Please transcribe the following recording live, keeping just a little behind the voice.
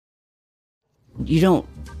you don't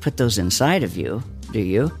put those inside of you, do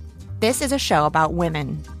you? This is a show about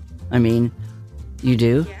women. I mean, you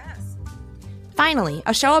do? Yes. Finally,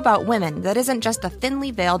 a show about women that isn't just a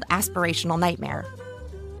thinly veiled aspirational nightmare.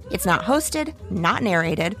 It's not hosted, not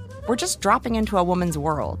narrated. We're just dropping into a woman's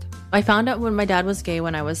world. I found out when my dad was gay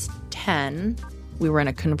when I was 10. We were in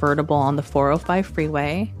a convertible on the 405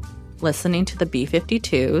 freeway, listening to the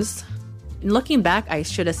B-52s. Looking back, I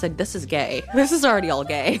should have said, this is gay. This is already all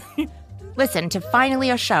gay. Listen to Finally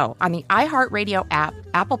a Show on the iHeartRadio app,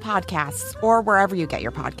 Apple Podcasts, or wherever you get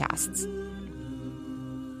your podcasts.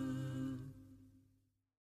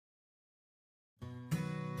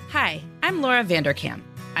 Hi, I'm Laura Vanderkam.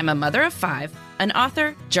 I'm a mother of 5, an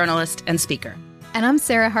author, journalist, and speaker. And I'm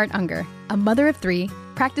Sarah Hart Unger, a mother of 3,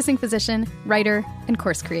 practicing physician, writer, and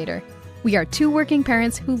course creator. We are 2 working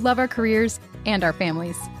parents who love our careers and our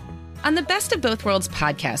families. On the Best of Both Worlds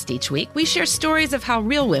podcast each week, we share stories of how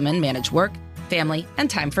real women manage work, family, and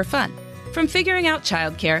time for fun. From figuring out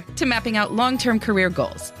childcare to mapping out long-term career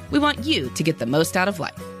goals, we want you to get the most out of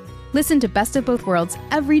life. Listen to Best of Both Worlds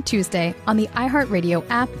every Tuesday on the iHeartRadio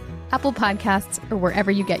app, Apple Podcasts, or wherever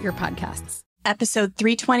you get your podcasts. Episode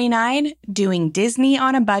 329, Doing Disney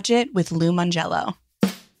on a Budget with Lou Mongello.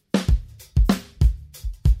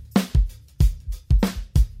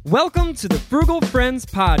 Welcome to the Frugal Friends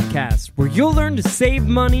podcast, where you'll learn to save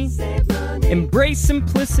money, embrace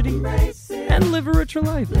simplicity, and live a richer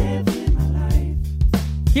life.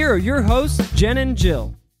 Here are your hosts, Jen and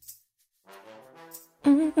Jill.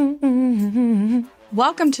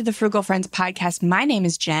 Welcome to the Frugal Friends podcast. My name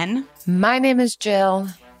is Jen. My name is Jill.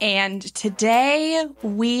 And today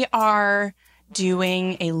we are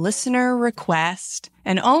doing a listener request,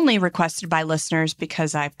 and only requested by listeners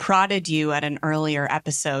because I prodded you at an earlier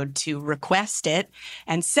episode to request it,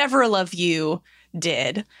 and several of you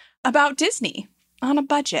did, about Disney on a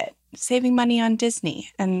budget, saving money on Disney.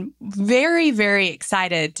 And very, very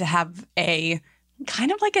excited to have a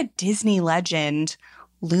kind of like a Disney legend,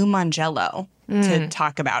 Lou Mongello, to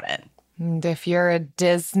talk about it. And if you're a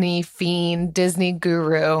Disney fiend, Disney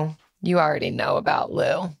guru, you already know about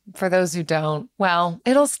Lou. For those who don't, well,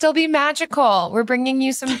 it'll still be magical. We're bringing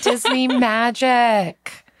you some Disney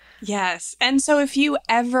magic. Yes. And so if you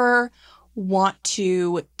ever want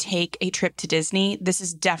to take a trip to Disney, this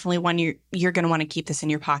is definitely one you're going to want to keep this in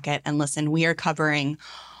your pocket and listen. We are covering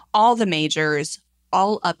all the majors,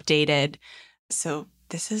 all updated. So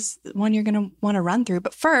this is one you're going to want to run through.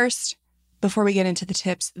 But first, before we get into the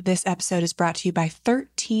tips, this episode is brought to you by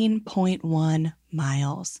 13.1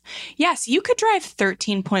 miles. Yes, you could drive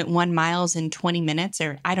 13.1 miles in 20 minutes,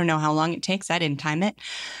 or I don't know how long it takes. I didn't time it.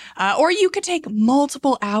 Or you could take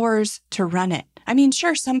multiple hours to run it. I mean,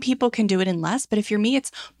 sure, some people can do it in less, but if you're me, it's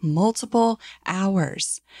multiple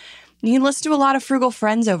hours. You can listen to a lot of Frugal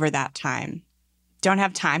Friends over that time. Don't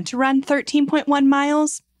have time to run 13.1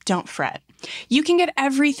 miles? Don't fret. You can get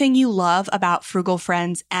everything you love about Frugal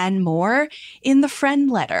Friends and more in the friend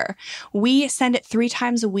letter. We send it 3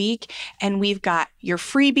 times a week, and we've got your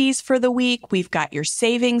freebies for the week. We've got your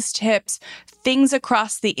savings tips, things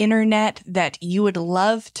across the internet that you would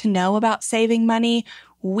love to know about saving money.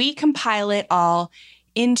 We compile it all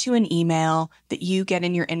into an email that you get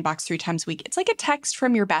in your inbox 3 times a week. It's like a text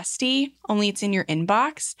from your bestie, only it's in your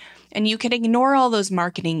inbox. And you can ignore all those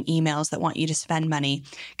marketing emails that want you to spend money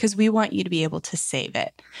because we want you to be able to save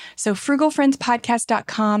it. So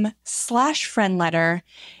frugalfriendspodcast.com/friend letter.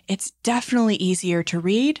 It's definitely easier to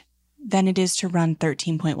read than it is to run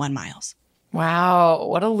 13.1 miles. Wow,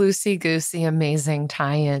 what a loosey-goosey, amazing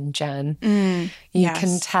tie-in, Jen. You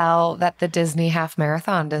can tell that the Disney half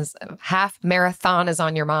marathon is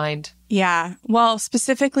on your mind. Yeah, well,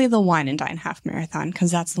 specifically the Wine and Dine half marathon,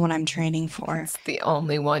 because that's the one I'm training for. It's the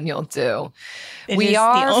only one you'll do. It we is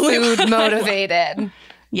are the only food motivated.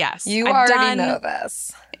 Yes. You already know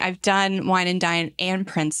this. I've done Wine and Dine and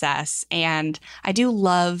Princess, and I do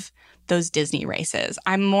love those Disney races.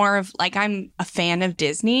 I'm a fan of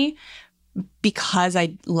Disney because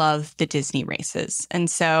I love the Disney races. And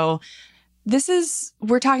so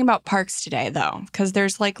we're talking about parks today, though, because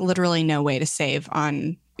there's like literally no way to save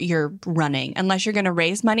on your running unless you're going to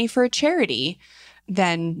raise money for a charity.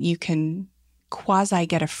 Then you can quasi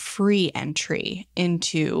get a free entry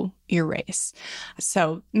into your race.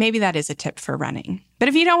 So maybe that is a tip for running. But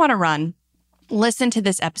if you don't want to run, listen to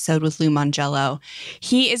this episode with Lou Mongello.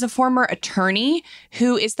 He is a former attorney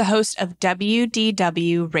who is the host of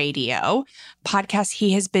WDW Radio, podcast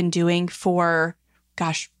he has been doing for,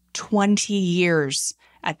 20 years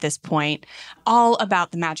at this point, all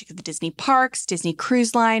about the magic of the Disney parks, Disney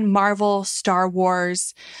Cruise Line, Marvel, Star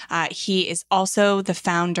Wars. He is also the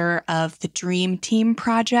founder of the Dream Team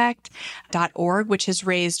Project.org, which has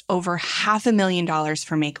raised over $500,000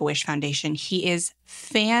 for Make-A-Wish Foundation. He is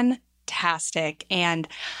fantastic. And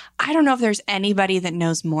I don't know if there's anybody that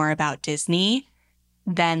knows more about Disney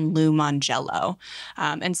than Lou Mongello.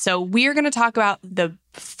 And so we're going to talk about the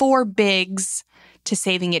 4 bigs to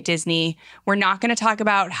saving at Disney. We're not going to talk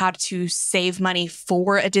about how to save money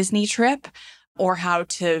for a Disney trip or how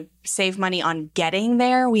to save money on getting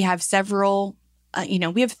there. We have several,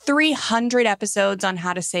 we have 300 episodes on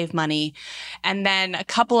how to save money and then a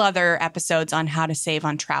couple other episodes on how to save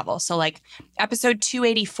on travel. So like episode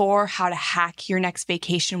 284, how to hack your next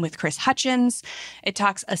vacation with Chris Hutchins. It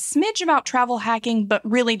talks a smidge about travel hacking, but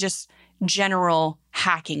really just general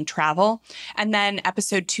hacking travel. And then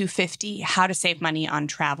episode 250, how to save money on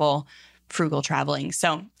travel, frugal traveling.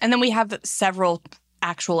 So, and then we have several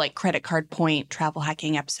actual like credit card point travel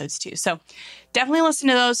hacking episodes too. So definitely listen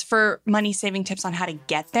to those for money saving tips on how to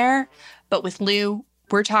get there. But with Lou,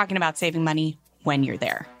 we're talking about saving money when you're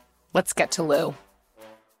there. Let's get to Lou.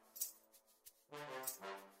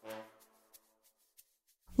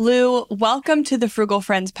 Lou, welcome to the Frugal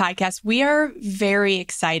Friends podcast. We are very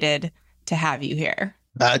excited to have you here.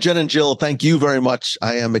 Jen and Jill, thank you very much.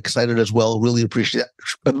 I am excited as well. Really appreciate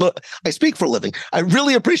it. But I speak for a living. I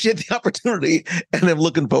really appreciate the opportunity, and I'm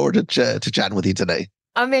looking forward to chatting with you today.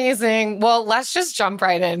 Amazing. Well, let's just jump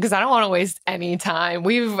right in because I don't want to waste any time.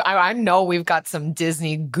 I know we've got some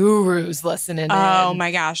Disney gurus listening in. Oh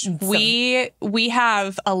my gosh. We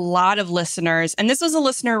have a lot of listeners, and this was a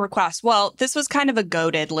listener request. Well, this was kind of a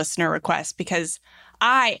goated listener request because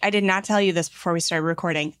I did not tell you this before we started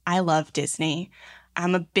recording. I love Disney.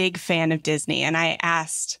 I'm a big fan of Disney, and I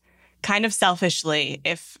asked kind of selfishly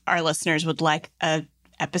if our listeners would like a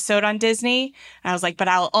episode on Disney. And I was like, but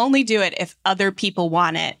I'll only do it if other people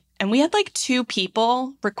want it. And we had like 2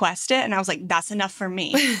 people request it, and I was like, that's enough for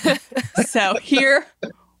me. So here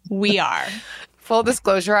we are. Full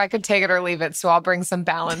disclosure, I could take it or leave it, so I'll bring some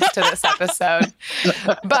balance to this episode.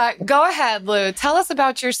 But go ahead, Lou. Tell us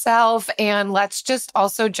about yourself, and let's just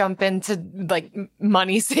also jump into like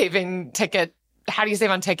money saving ticket. How do you save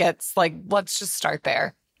on tickets? Like, let's just start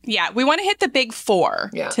there. Yeah, we want to hit the big 4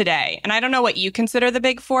 today. And I don't know what you consider the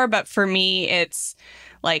big 4, but for me, it's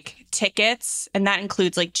like tickets, and that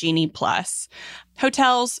includes like Genie Plus,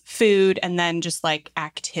 hotels, food, and then just like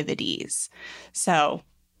activities. So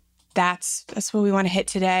that's what we want to hit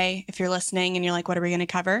today. If you're listening and you're like, what are we going to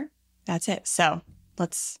cover? That's it. So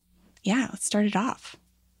let's start it off.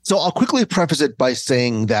 So I'll quickly preface it by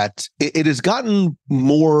saying that it has gotten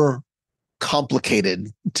more complicated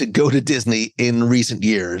to go to Disney in recent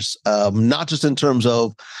years, not just in terms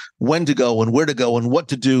of when to go and where to go and what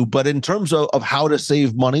to do, but in terms of how to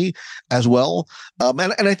save money as well.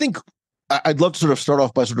 And I think I'd love to sort of start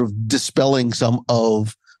off by sort of dispelling some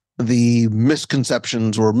of the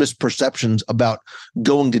misconceptions or misperceptions about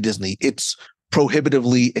going to Disney. It's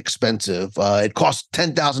prohibitively expensive. It costs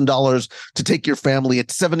 $10,000 to take your family.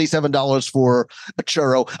 It's $77 for a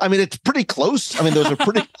churro. I mean, it's pretty close. I mean, those are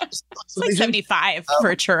pretty it's like $75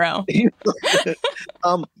 for a churro.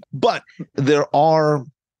 But there are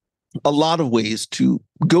a lot of ways to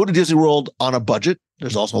go to Disney World on a budget.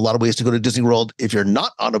 There's also a lot of ways to go to Disney World if you're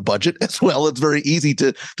not on a budget as well. It's very easy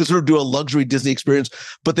to sort of do a luxury Disney experience,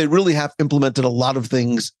 but they really have implemented a lot of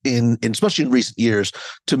things especially in recent years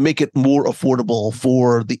to make it more affordable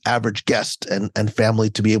for the average guest and family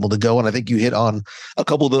to be able to go. And I think you hit on a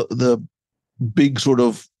couple of the big sort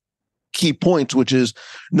of key points, which is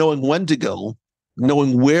knowing when to go,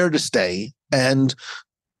 knowing where to stay, and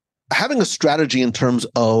having a strategy in terms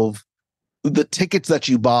of the tickets that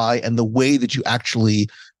you buy and the way that you actually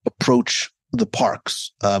approach the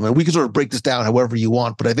parks. And we can sort of break this down however you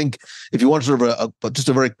want, but I think if you want sort of just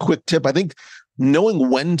a very quick tip, I think knowing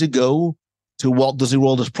when to go to Walt Disney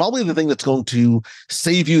World is probably the thing that's going to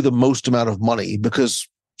save you the most amount of money, because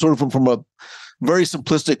sort of from a very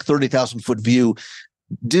simplistic 30,000 foot view,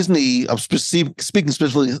 Disney, speaking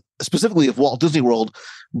specifically of Walt Disney World,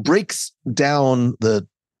 breaks down the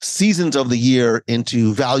seasons of the year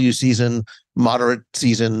into value season, moderate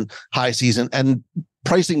season, high season, and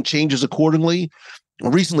pricing changes accordingly.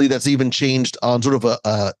 Recently, that's even changed on sort of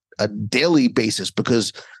a daily basis,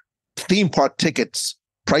 because theme park tickets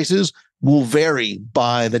prices will vary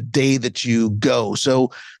by the day that you go.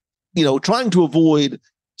 So, trying to avoid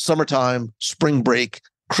summertime, spring break,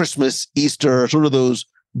 Christmas, Easter, sort of those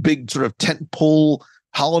big sort of tentpole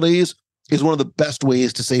holidays is one of the best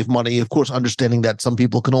ways to save money. Of course, understanding that some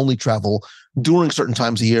people can only travel during certain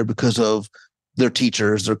times of year because of their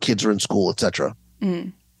teachers, their kids are in school, etc.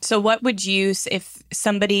 So what would you, if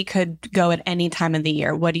somebody could go at any time of the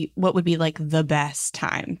year, what would be like the best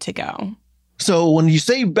time to go? So when you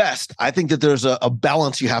say best, I think that there's a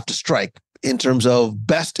balance you have to strike in terms of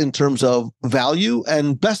best in terms of value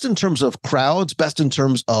and best in terms of crowds, best in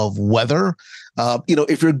terms of weather.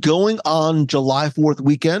 If you're going on July 4th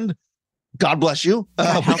weekend, God bless you.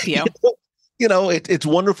 God help you. It's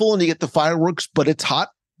wonderful and you get the fireworks, but it's hot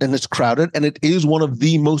and it's crowded and it is one of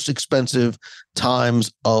the most expensive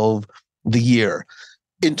times of the year.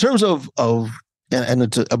 In terms of and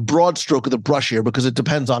it's a broad stroke of the brush here because it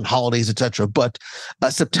depends on holidays, etc. But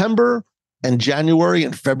September and January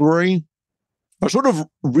and February are sort of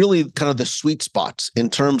really kind of the sweet spots in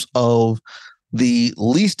terms of the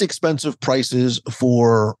least expensive prices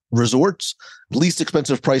for resorts, least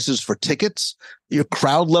expensive prices for tickets. Your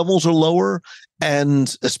crowd levels are lower.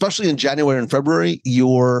 And especially in January and February,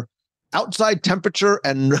 your outside temperature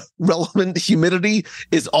and relevant humidity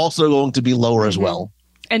is also going to be lower as well.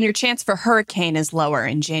 And your chance for hurricane is lower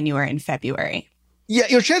in January and February. Yeah,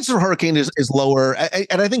 your chance for hurricane is lower.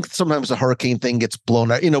 And I think sometimes the hurricane thing gets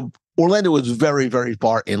blown out. Orlando is very, very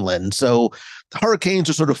far inland. So hurricanes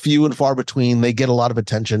are sort of few and far between. They get a lot of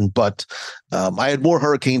attention. But I had more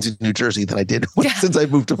hurricanes in New Jersey than I did since I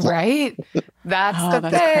moved to Florida. Right? That's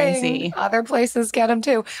that's thing. crazy. Other places get them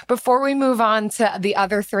too. Before we move on to the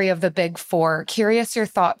other three of the big four, curious your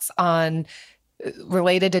thoughts on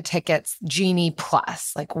related to tickets, Genie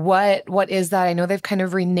Plus. Like what is that? I know they've kind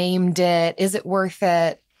of renamed it. Is it worth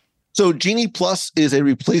it? So Genie Plus is a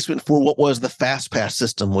replacement for what was the Fast Pass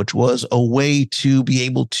system, which was a way to be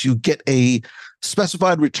able to get a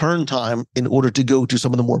specified return time in order to go to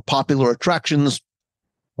some of the more popular attractions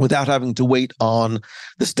without having to wait on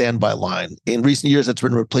the standby line. In recent years, it's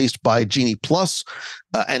been replaced by Genie Plus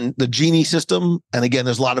and the Genie system. And again,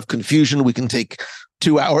 there's a lot of confusion. We can take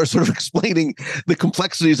 2 hours sort of explaining the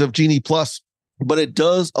complexities of Genie Plus, but it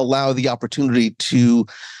does allow the opportunity to,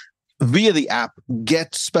 via the app,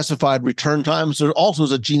 get specified return times. There also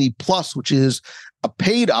is a Genie Plus, which is a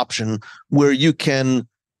paid option where you can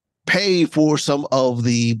pay for some of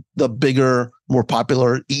the bigger, more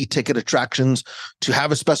popular e-ticket attractions to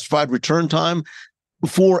have a specified return time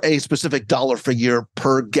for a specific dollar figure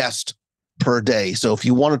per guest per day. So if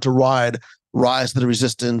you wanted to ride Rise of the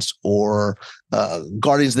Resistance or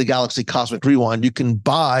Guardians of the Galaxy Cosmic Rewind, you can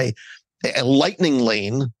buy a lightning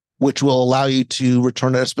lane, which will allow you to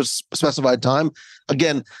return at a specified time.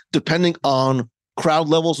 Again, depending on crowd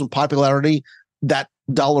levels and popularity, that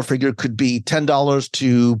dollar figure could be $10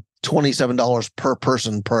 to $27 per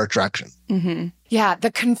person per attraction. Mm-hmm. Yeah,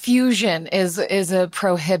 the confusion is a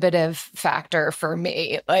prohibitive factor for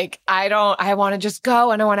me. Like I want to just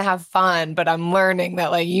go and I want to have fun, but I'm learning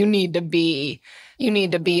that like you need to be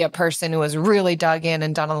a person who has really dug in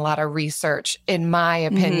and done a lot of research, in my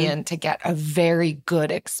opinion, to get a very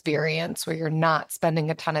good experience where you're not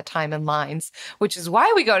spending a ton of time in lines, which is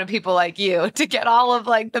why we go to people like you to get all of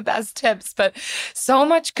like the best tips, but so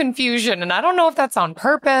much confusion. And I don't know if that's on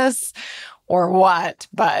purpose or what,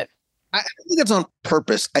 but I think it's on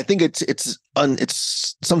purpose. I think it's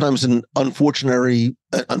sometimes an unfortunate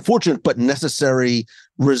but necessary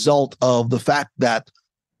result of the fact that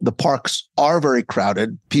the parks are very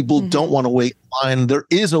crowded. People don't want to wait in line. There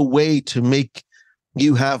is a way to make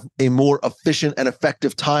you have a more efficient and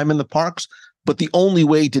effective time in the parks, but the only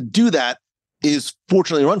way to do that is,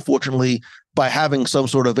 fortunately or unfortunately, by having some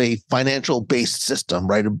sort of a financial-based system,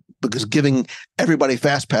 right? Because giving everybody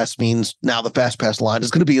Fast Pass means now the Fast Pass line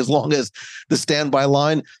is going to be as long as the standby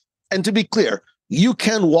line. And to be clear, you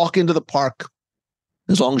can walk into the park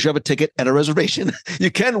as long as you have a ticket and a reservation.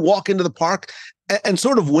 You can walk into the park and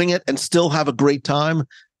sort of wing it and still have a great time.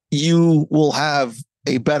 You will have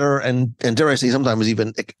a better and dare I say sometimes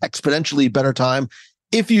even exponentially better time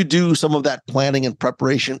if you do some of that planning and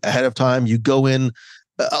preparation ahead of time. You go in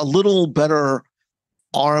a little better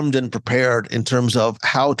armed and prepared in terms of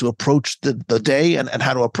how to approach the day and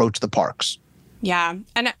how to approach the parks. Yeah.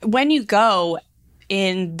 And when you go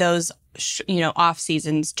in those, off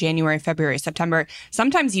seasons, January, February, September,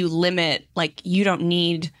 sometimes you limit, like you don't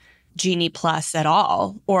need Genie Plus at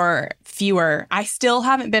all or fewer. I still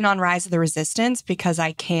haven't been on Rise of the Resistance because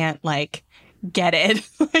I can't get it.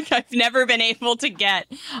 Like I've never been able to get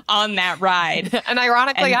on that ride. And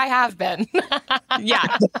ironically, I have been.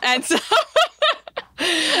 Yeah. And so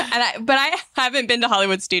but I haven't been to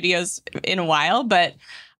Hollywood Studios in a while, but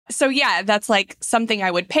so yeah, that's like something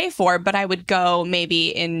I would pay for, but I would go maybe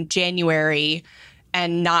in January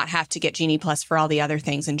and not have to get Genie Plus for all the other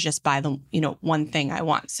things and just buy the, one thing I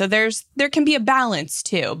want. So there can be a balance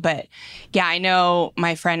too. But yeah, I know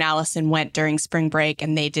my friend Allison went during spring break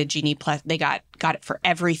and they did Genie Plus. They got it for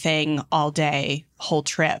everything all day, whole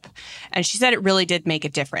trip. And she said it really did make a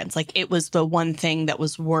difference. Like it was the one thing that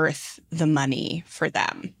was worth the money for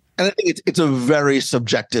them. And I think it's a very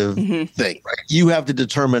subjective thing, right? You have to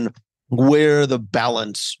determine where the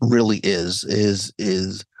balance really is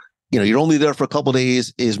you're only there for a couple of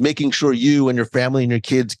days, is making sure you and your family and your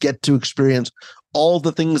kids get to experience all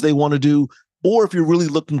the things they want to do. Or if you're really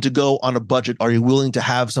looking to go on a budget, are you willing to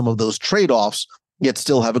have some of those trade-offs, yet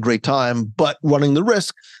still have a great time, but running the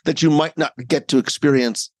risk that you might not get to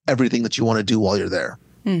experience everything that you want to do while you're there?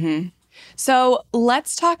 Mm-hmm. So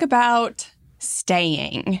let's talk about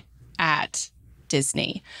staying at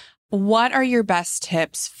Disney. What are your best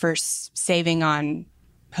tips for saving on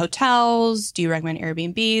hotels? Do you recommend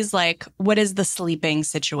Airbnbs? Like, what is the sleeping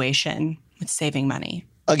situation with saving money?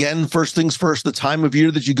 Again, first things first, the time of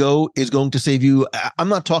year that you go is going to save you. I'm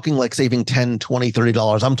not talking like saving $10, $20,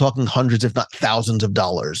 $30. I'm talking hundreds, if not thousands of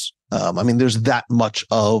dollars. There's that much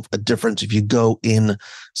of a difference if you go in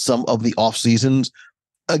some of the off seasons.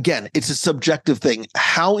 Again, it's a subjective thing.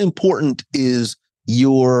 How important is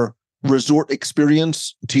your resort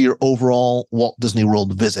experience to your overall Walt Disney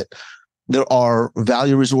World visit? There are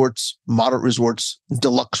value resorts, moderate resorts,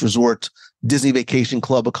 deluxe resorts, Disney Vacation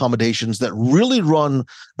Club accommodations that really run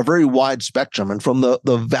a very wide spectrum. And from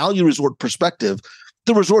the value resort perspective,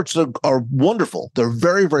 the resorts are wonderful. They're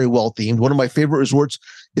very, very well themed. One of my favorite resorts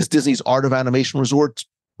is Disney's Art of Animation Resort.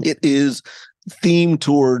 It is themed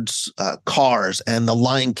towards Cars and The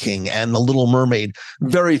Lion King and The Little Mermaid.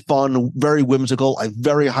 Very fun, very whimsical. I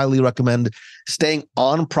very highly recommend staying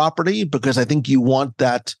on property because I think you want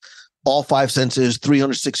that all five senses,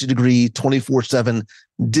 360-degree, 24/7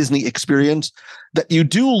 Disney experience that you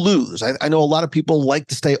do lose. I know a lot of people like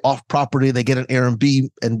to stay off property. They get an Airbnb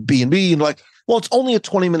and B&B and like, well, it's only a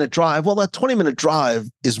 20-minute drive. Well, that 20-minute drive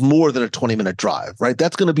is more than a 20-minute drive, right?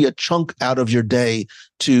 That's going to be a chunk out of your day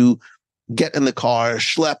to get in the car,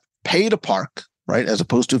 schlep, pay to park, right? As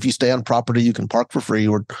opposed to if you stay on property, you can park for free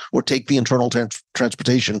or take the internal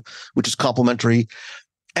transportation, which is complimentary.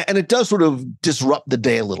 And it does sort of disrupt the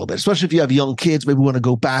day a little bit, especially if you have young kids, maybe want to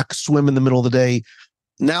go back, swim in the middle of the day.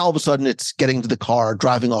 Now, all of a sudden, it's getting to the car,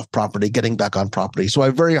 driving off property, getting back on property. So I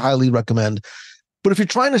very highly recommend. But if you're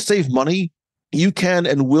trying to save money, you can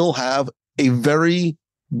and will have a very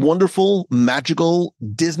wonderful, magical,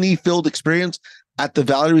 Disney-filled experience at the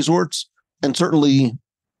value resorts. And certainly,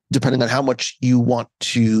 depending on how much you want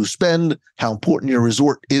to spend, how important your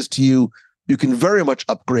resort is to you, you can very much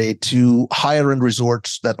upgrade to higher end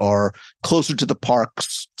resorts that are closer to the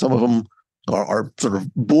parks. Some of them are sort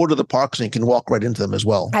of border the parks and you can walk right into them as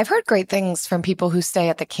well. I've heard great things from people who stay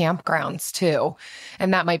at the campgrounds too.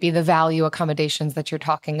 And that might be the value accommodations that you're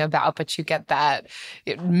talking about, but you get that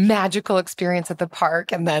magical experience at the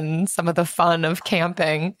park and then some of the fun of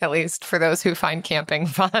camping, at least for those who find camping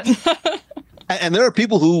fun. And there are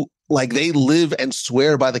people who they live and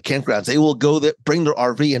swear by the campgrounds. They will go there, bring their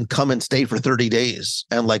RV and come and stay for 30 days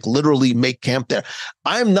and literally make camp there.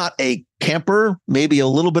 I'm not a camper, maybe a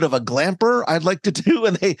little bit of a glamper I'd like to do.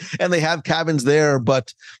 And they have cabins there.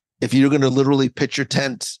 But if you're going to literally pitch your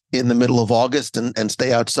tent in the middle of August and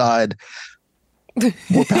stay outside,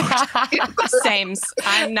 more power. Same.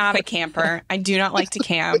 I'm not a camper. I do not like to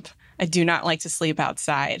camp. I do not like to sleep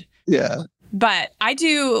outside. Yeah. But I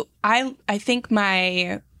do. I think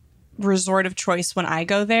my resort of choice when I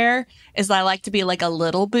go there is I like to be a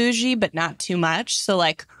little bougie, but not too much. So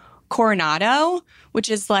Coronado, which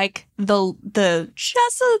is the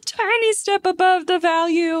just a tiny step above the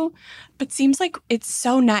value, but seems like it's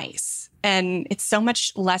so nice and it's so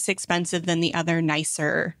much less expensive than the other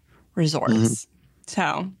nicer resorts. Mm-hmm.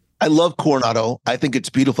 So I love Coronado. I think it's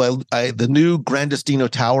beautiful. The new Gran Destino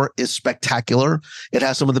Tower is spectacular. It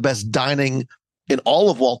has some of the best dining in all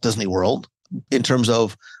of Walt Disney World in terms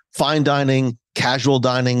of fine dining, casual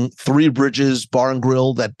dining. Three Bridges Bar and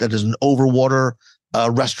Grill that is an overwater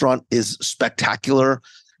restaurant is spectacular.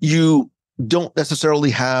 You don't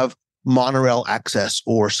necessarily have monorail access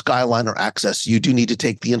or Skyliner access. You do need to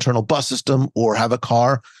take the internal bus system or have a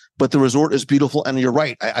car, but the resort is beautiful. And you're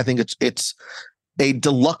right. I think it's a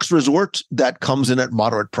deluxe resort that comes in at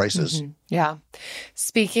moderate prices. Mm-hmm. Yeah.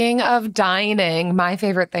 Speaking of dining, my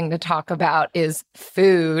favorite thing to talk about is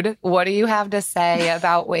food. What do you have to say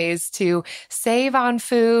about ways to save on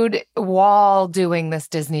food while doing this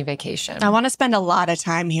Disney vacation? I want to spend a lot of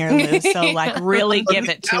time here, Lou. So really give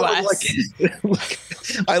it to us.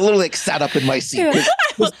 I literally sat up in my seat.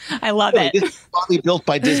 I love it. This is probably built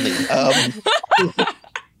by Disney.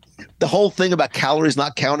 The whole thing about calories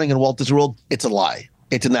not counting in Walt Disney World, it's a lie.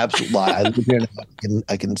 It's an absolute lie. I live here now.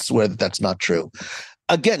 I can swear that that's not true.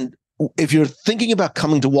 Again, if you're thinking about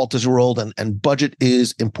coming to Walt Disney World and budget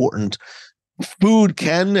is important, food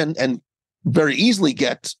can and very easily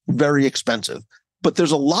get very expensive. But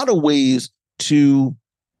there's a lot of ways to,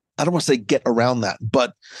 I don't want to say get around that,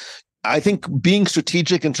 but I think being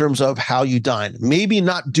strategic in terms of how you dine, maybe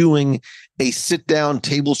not doing a sit-down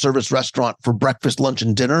table service restaurant for breakfast, lunch,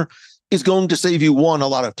 and dinner is going to save you, one, a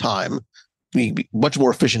lot of time, be much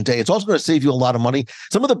more efficient day. It's also going to save you a lot of money.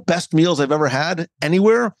 Some of the best meals I've ever had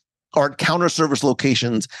anywhere are at counter service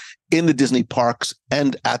locations in the Disney parks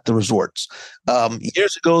and at the resorts.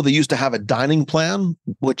 Years ago, they used to have a dining plan,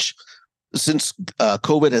 which since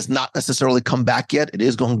COVID has not necessarily come back yet, it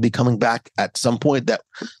is going to be coming back at some point, that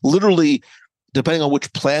literally, depending on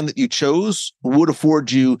which plan that you chose, would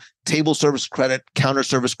afford you table service credit, counter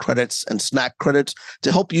service credits, and snack credits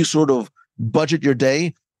to help you sort of budget your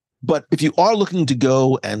day. But if you are looking to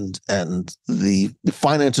go and the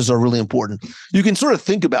finances are really important, you can sort of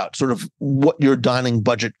think about sort of what your dining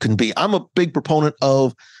budget can be. I'm a big proponent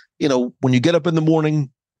of, when you get up in the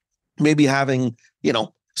morning, maybe having,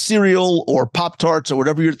 cereal or Pop-Tarts or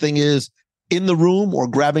whatever your thing is in the room, or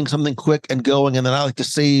grabbing something quick and going. And then I like to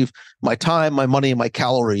save my time, my money, and my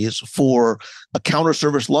calories for a counter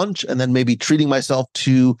service lunch, and then maybe treating myself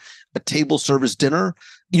to a table service dinner.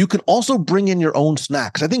 You can also bring in your own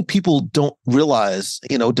snacks. I think people don't realize,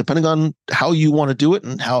 depending on how you want to do it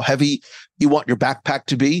and how heavy you want your backpack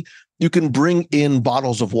to be, you can bring in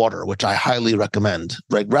bottles of water, which I highly recommend,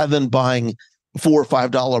 right? Rather than buying $4 or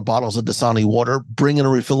 $5 bottles of Dasani water, bring in a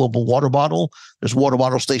refillable water bottle. There's water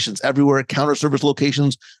bottle stations everywhere. Counter service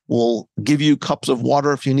locations will give you cups of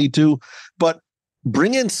water if you need to, but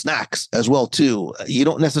bring in snacks as well too. You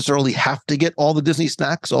don't necessarily have to get all the Disney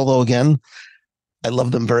snacks, although again, I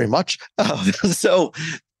love them very much. So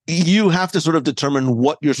you have to sort of determine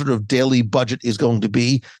what your sort of daily budget is going to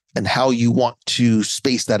be and how you want to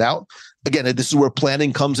space that out. Again, this is where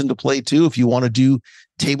planning comes into play too. If you want to do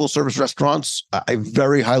table service restaurants, I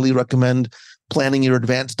very highly recommend planning your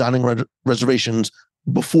advanced dining reservations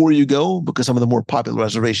before you go, because some of the more popular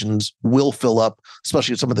reservations will fill up,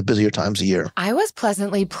 especially at some of the busier times of year. I was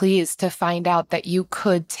pleasantly pleased to find out that you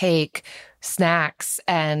could take snacks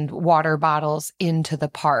and water bottles into the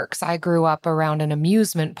parks. I grew up around an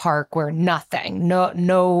amusement park where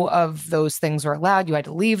no of those things were allowed. You had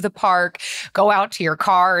to leave the park, go out to your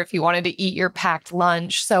car if you wanted to eat your packed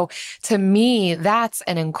lunch. So to me, that's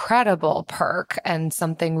an incredible perk and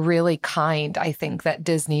something really kind, I think, that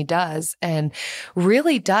Disney does and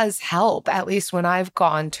really does help, at least when I've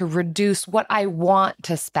gone, to reduce what I want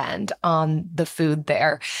to spend on the food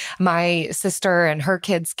there. My sister and her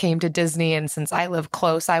kids came to Disney, and since I live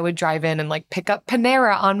close, I would drive in and pick up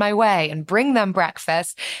Panera on my way and bring them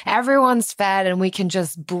breakfast. Everyone's fed and we can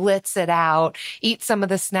just blitz it out, eat some of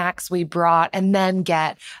the snacks we brought, and then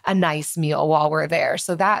get a nice meal while we're there.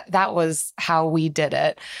 So that was how we did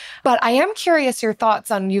it. But I am curious your thoughts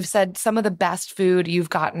on, you've said some of the best food you've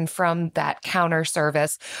gotten from that counter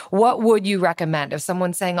service. What would you recommend if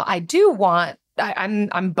someone's saying,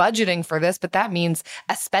 I'm budgeting for this, but that means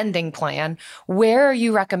a spending plan? Where are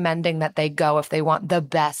you recommending that they go if they want the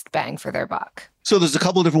best bang for their buck? So there's a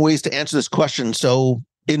couple of different ways to answer this question. So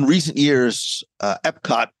in recent years,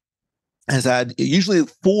 Epcot has had usually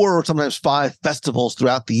 4 or sometimes 5 festivals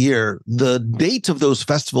throughout the year. The date of those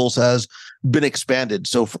festivals has been expanded.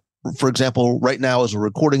 So for example, right now as we're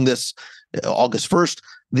recording this, August 1st,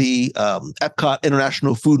 the Epcot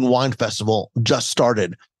International Food and Wine Festival just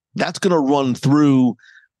started. That's going to run through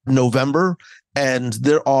November. And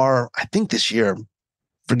there are, I think this year,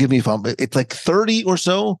 forgive me if it's 30 or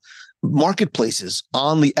so marketplaces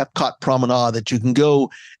on the Epcot Promenade that you can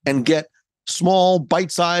go and get small,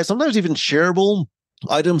 bite-sized, sometimes even shareable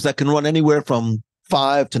items that can run anywhere from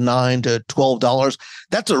 $5 to $9 to $12.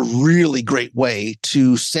 That's a really great way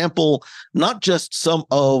to sample not just some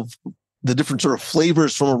of the different sort of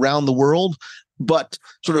flavors from around the world, but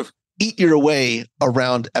sort of eat your way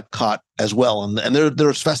around Epcot as well. And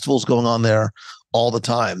there's festivals going on there all the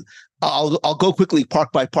time. I'll go quickly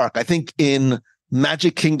park by park. I think in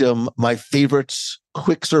Magic Kingdom, my favorite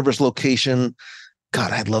quick service location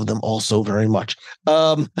God, I love them all so very much.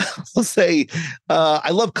 I'll say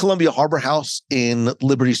I love Columbia Harbor House in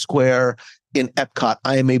Liberty Square in Epcot.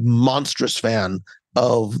 I am a monstrous fan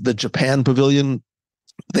of the Japan Pavilion.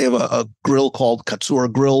 They have a grill called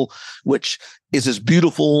Katsura Grill, which is this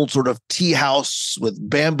beautiful sort of tea house with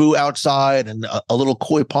bamboo outside and a little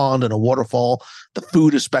koi pond and a waterfall. The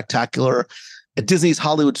food is spectacular. At Disney's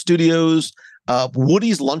Hollywood Studios,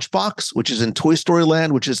 Woody's Lunchbox, which is in Toy Story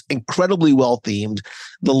Land, which is incredibly well themed.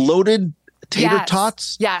 The loaded tater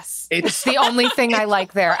tots. Yes. It's the only thing I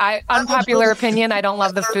like there. Unpopular opinion, I don't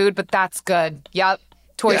love the food, but that's good. Yep.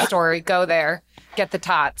 Toy Story, go there. Get the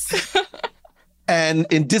tots. And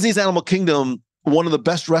in Disney's Animal Kingdom, one of the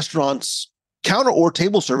best restaurants, counter or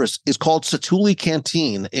table service, is called Satuli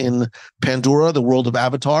Canteen in Pandora, the world of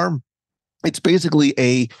Avatar. It's basically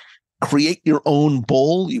a create your own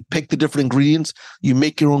bowl. You pick the different ingredients, you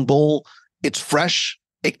make your own bowl. It's fresh.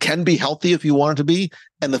 It can be healthy if you want it to be.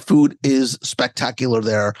 And the food is spectacular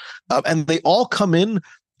there. And they all come in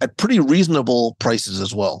at pretty reasonable prices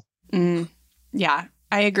as well. Yeah,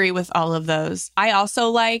 I agree with all of those. I also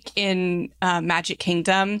like in Magic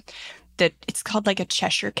Kingdom that it's called like a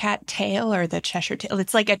Cheshire Cat tail or the Cheshire tail.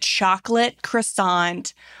 It's like a chocolate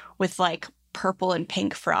croissant with like purple and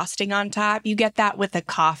pink frosting on top. You get that with a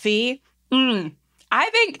coffee. I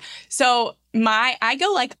think so. I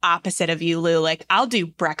go like opposite of you, Lou. Like I'll do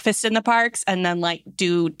breakfast in the parks and then like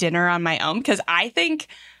do dinner on my own because I think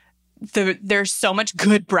there's so much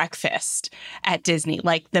good breakfast at Disney.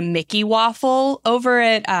 Like the Mickey waffle over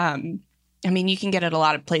at I mean, you can get it a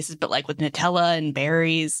lot of places, but like with Nutella and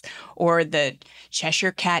berries, or the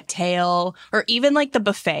Cheshire Cat tail, or even like the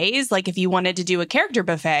buffets. Like if you wanted to do a character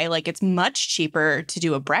buffet, like it's much cheaper to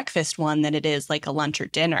do a breakfast one than it is like a lunch or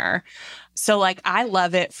dinner. So like I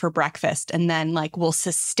love it for breakfast, and then like will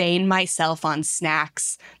sustain myself on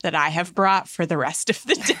snacks that I have brought for the rest of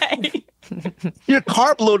the day. Your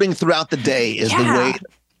carb loading throughout the day is the way.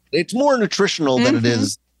 It's more nutritional than it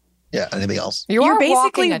is anything else. You're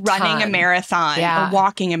basically running a marathon or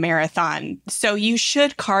walking a marathon. So you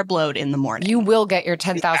should carb load in the morning. You will get your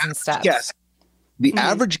 10,000 steps. Yes. The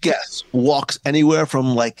average guest walks anywhere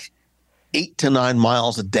from like 8 to 9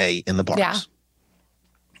 miles a day in the parks.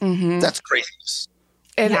 Yeah. That's crazy.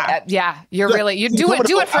 You're really, you do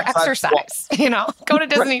it for exercise, go to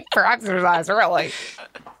Disney for exercise, really.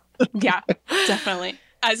 Yeah, definitely.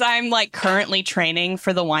 As I'm like currently training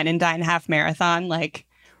for the Wine and Dine half marathon, like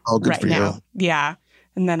good right for now. You. Yeah.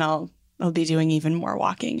 And then I'll be doing even more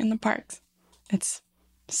walking in the parks. It's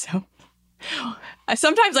so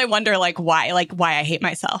sometimes I wonder why I hate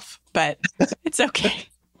myself, but it's okay.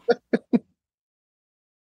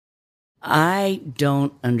 I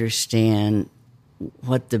don't understand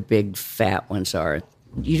what the big fat ones are.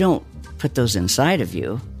 You don't put those inside of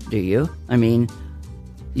you, do you? I mean,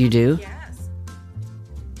 you do? Yes.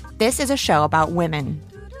 This is a show about women.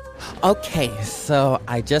 Okay, so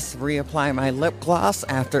I just reapplied my lip gloss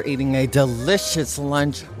after eating a delicious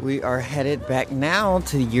lunch. We are headed back now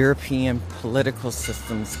to European Political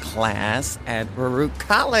Systems class at Baruch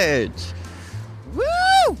College.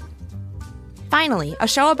 Woo! Finally, a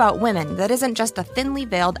show about women that isn't just a thinly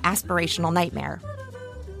veiled aspirational nightmare.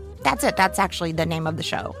 That's it. That's actually the name of the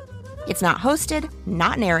show. It's not hosted,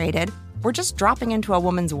 not narrated. We're just dropping into a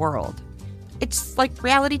woman's world. It's like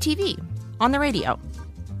reality TV on the radio.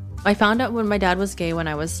 I found out when my dad was gay when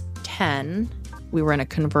I was 10. We were in a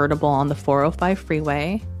convertible on the 405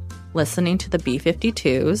 freeway, listening to the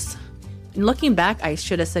B-52s. And looking back, I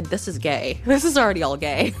should have said, this is gay. This is already all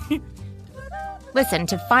gay. Listen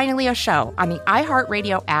to Finally a Show on the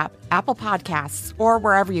iHeartRadio app, Apple Podcasts, or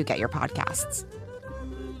wherever you get your podcasts.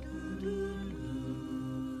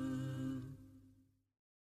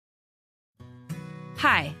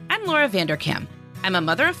 Hi, I'm Laura Vanderkam. I'm a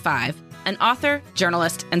mother of 5, an author,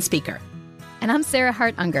 journalist, and speaker. And I'm Sarah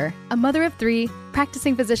Hart Unger, a mother of 3,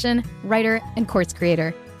 practicing physician, writer, and course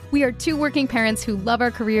creator. We are 2 working parents who love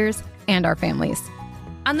our careers and our families.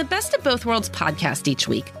 On the Best of Both Worlds podcast each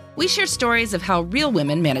week, we share stories of how real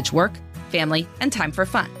women manage work, family, and time for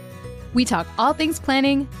fun. We talk all things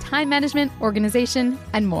planning, time management, organization,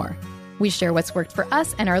 and more. We share what's worked for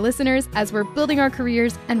us and our listeners as we're building our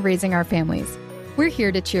careers and raising our families. We're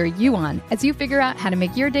here to cheer you on as you figure out how to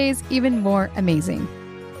make your days even more amazing.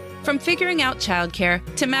 From figuring out childcare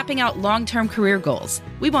to mapping out long-term career goals,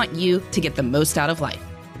 we want you to get the most out of life.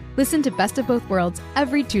 Listen to Best of Both Worlds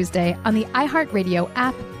every Tuesday on the iHeartRadio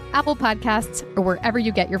app, Apple Podcasts, or wherever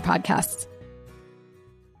you get your podcasts.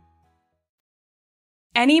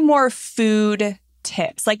 Any more food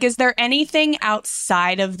tips? Like, is there anything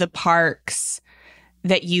outside of the parks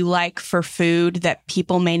that you like for food that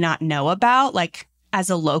people may not know about? Like, as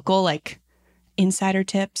a local, like insider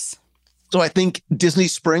tips? So I think Disney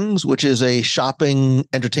Springs, which is a shopping,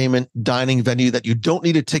 entertainment, dining venue that you don't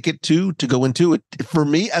need a ticket to go into it. For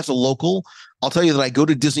me as a local, I'll tell you that I go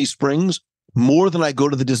to Disney Springs more than I go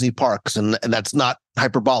to the Disney parks. And that's not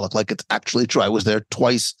hyperbolic. Like, it's actually true. I was there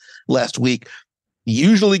twice last week,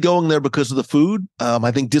 usually going there because of the food.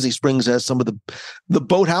 I think Disney Springs has some of the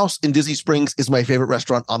Boathouse in Disney Springs is my favorite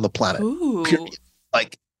restaurant on the planet. Ooh. Period.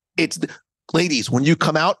 Like, ladies, when you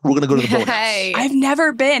come out, we're going to go to the Boathouse. Hey. I've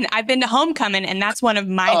never been. I've been to Homecoming, and that's one of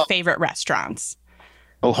my favorite restaurants.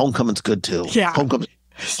 Oh, Homecoming's good too. Yeah.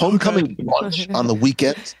 Homecoming lunch on the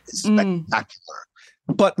weekends is spectacular.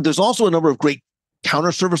 But there's also a number of great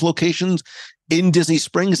counter service locations in Disney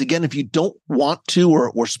Springs. Again, if you don't want to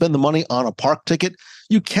or spend the money on a park ticket,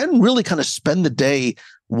 you can really kind of spend the day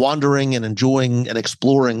wandering and enjoying and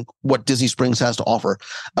exploring what Disney Springs has to offer.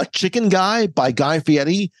 A Chicken Guy by Guy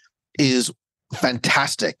Fieri is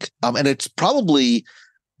fantastic. And it's probably,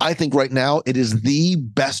 I think right now, it is the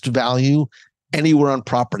best value anywhere on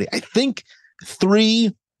property. I think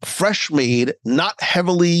 3 fresh made, not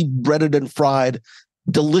heavily breaded and fried,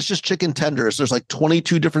 delicious chicken tenders. There's like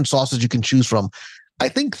 22 different sauces you can choose from. I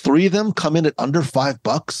think 3 of them come in at under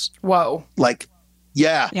 $5. Whoa. Like,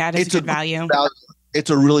 yeah. Yeah, it is a good value. It's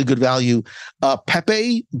a really good value.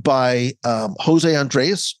 Pepe by Jose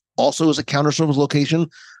Andres also is a counter service location.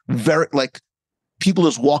 Very, like, people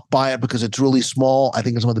just walk by it because it's really small. I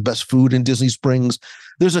think it's one of the best food in Disney Springs.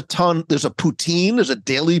 There's a poutine. There's a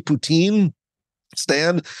daily poutine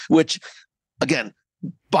stand, which, again,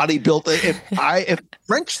 body built. If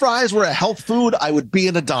French fries were a health food, I would be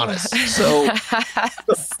an Adonis. So,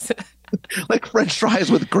 like French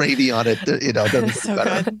fries with gravy on it, doesn't so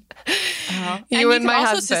better. good. You and could my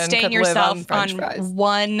also husband sustain could yourself live on French on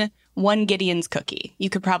fries. one Gideon's cookie. You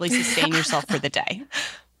could probably sustain yourself for the day.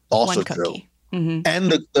 Also one true. cookie. Mm-hmm.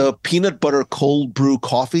 And the peanut butter cold brew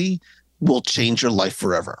coffee will change your life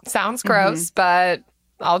forever. Sounds gross, but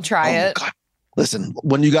I'll try it. God. Listen,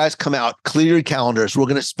 when you guys come out, clear your calendars. We're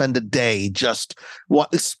going to spend a day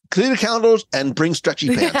clear your calendars and bring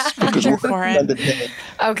stretchy pants because we're going to spend a day.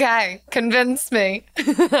 Okay, convince me.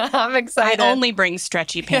 I'm excited. I only bring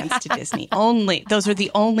stretchy pants to Disney. Those are the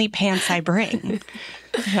only pants I bring.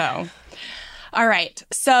 So, all right.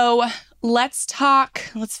 So let's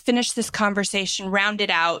finish this conversation, round it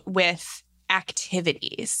out with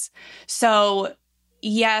activities. So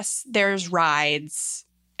yes, there's rides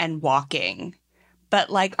and walking. But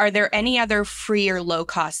are there any other free or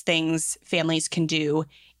low-cost things families can do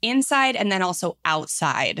inside and then also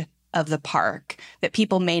outside of the park that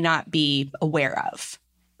people may not be aware of?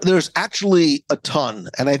 There's actually a ton.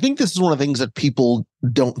 And I think this is one of the things that people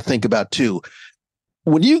don't think about too.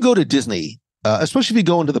 When you go to Disney, especially if you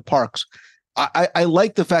go into the parks, I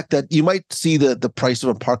like the fact that you might see the price of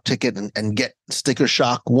a park ticket and get sticker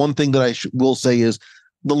shock. One thing that I will say is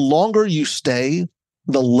the longer you stay,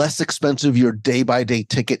 the less expensive your day-by-day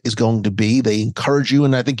ticket is going to be. They encourage you,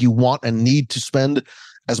 and I think you want and need to spend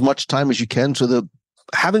as much time as you can. So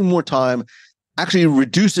having more time actually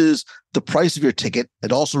reduces the price of your ticket.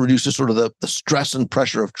 It also reduces sort of the stress and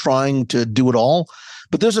pressure of trying to do it all.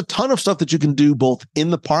 But there's a ton of stuff that you can do both in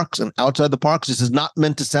the parks and outside the parks. This is not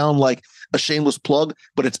meant to sound like a shameless plug,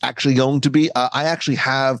 but it's actually going to be. I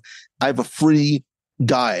have a free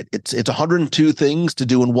guide. It's 102 things to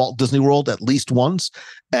do in Walt Disney World at least once.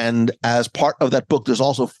 And as part of that book, there's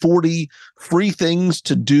also 40 free things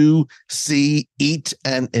to do, see, eat,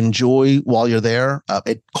 and enjoy while you're there.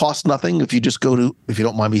 It costs nothing if you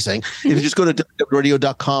don't mind me saying, if you just go to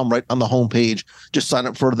www.radio.com right on the homepage, just sign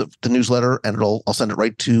up for the newsletter and I'll send it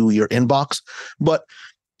right to your inbox. But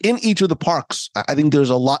in each of the parks, I think there's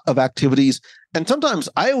a lot of activities. And sometimes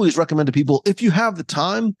I always recommend to people, if you have the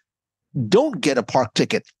time, don't get a park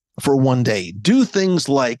ticket for one day. Do things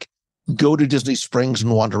like go to Disney Springs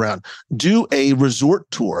and wander around. Do a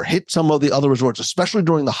resort tour. Hit some of the other resorts, especially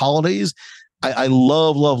during the holidays. I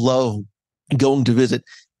love going to visit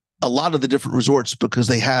a lot of the different resorts because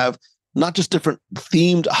they have not just different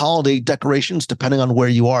themed holiday decorations, depending on where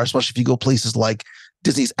you are, especially if you go places like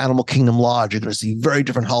Disney's Animal Kingdom Lodge, you're going to see very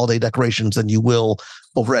different holiday decorations than you will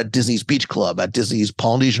over at Disney's Beach Club, at Disney's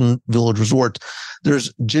Polynesian Village Resort.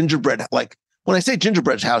 There's gingerbread. Like, when I say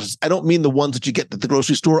gingerbread houses, I don't mean the ones that you get at the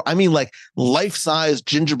grocery store. I mean like life-size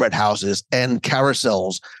gingerbread houses and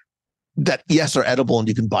carousels that, yes, are edible and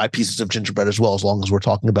you can buy pieces of gingerbread as well, as long as we're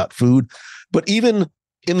talking about food. But even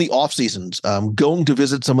in the off seasons, going to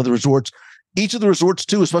visit some of the resorts, each of the resorts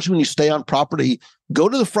too, especially when you stay on property, go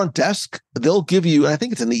to the front desk. They'll give you, and I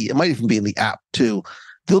think it might even be in the app too.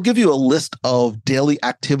 They'll give you a list of daily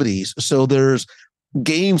activities. So there's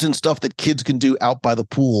games and stuff that kids can do out by the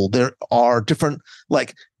pool. There are different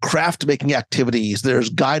like craft making activities. There's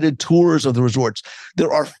guided tours of the resorts.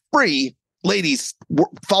 There are free, ladies,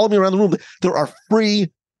 follow me around the room. There are free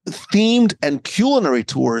themed and culinary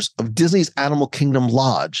tours of Disney's Animal Kingdom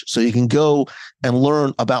Lodge. So you can go and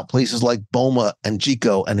learn about places like Boma and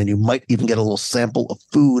Chico, and then you might even get a little sample of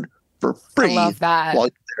food for free. I love that. While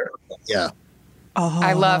you're there. Yeah. Oh,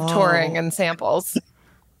 I love touring and samples.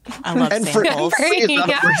 I love and samples. Free is not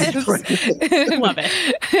a free. Love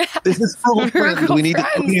it. This is Frugal Friends. We need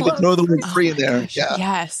to throw the word free in there. Yeah.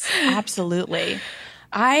 Yes, absolutely.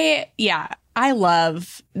 I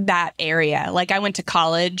love that area. Like I went to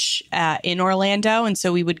college in Orlando, and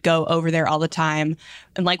so we would go over there all the time.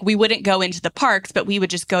 And like we wouldn't go into the parks, but we would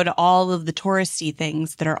just go to all of the touristy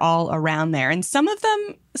things that are all around there. And some of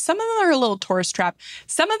them are a little tourist trap.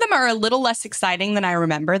 Some of them are a little less exciting than I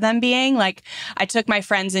remember them being. Like I took my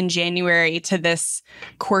friends in January to this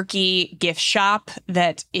quirky gift shop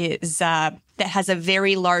that is that has a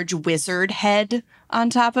very large wizard head on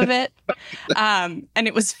top of it. And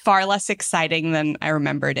it was far less exciting than I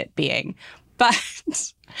remembered it being. But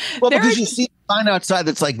because you see a sign outside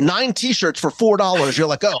that's like 9 T-shirts for $4. You're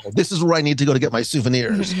like, oh, this is where I need to go to get my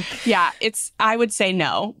souvenirs. Yeah, I would say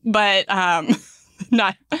no, but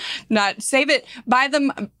not save it, buy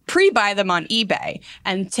them, pre-buy them on eBay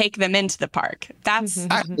and take them into the park. That's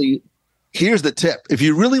actually, here's the tip. If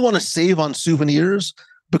you really want to save on souvenirs,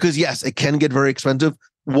 because yes, it can get very expensive.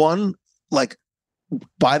 One, like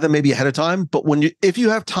buy them maybe ahead of time. But if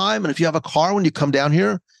you have time and if you have a car when you come down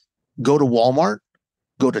here, go to Walmart,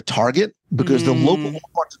 go to Target, because the local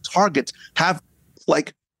Walmarts and Targets have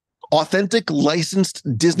like authentic licensed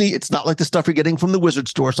Disney. It's not like the stuff you're getting from the Wizard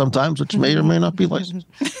store sometimes, which may or may not be licensed,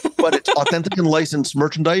 but it's authentic and licensed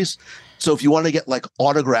merchandise. So if you want to get like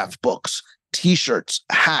autographed books, T-shirts,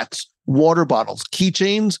 hats, water bottles,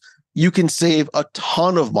 keychains, you can save a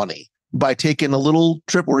ton of money by taking a little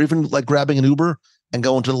trip or even like grabbing an Uber and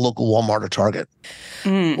going to the local Walmart or Target.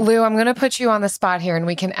 Lou, I'm going to put you on the spot here and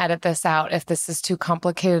we can edit this out if this is too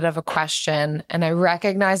complicated of a question. And I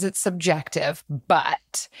recognize it's subjective,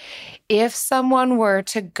 but if someone were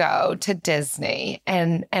to go to Disney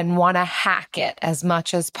and want to hack it as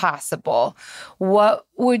much as possible, what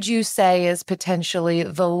would you say is potentially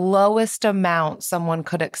the lowest amount someone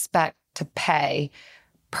could expect to pay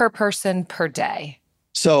per person per day?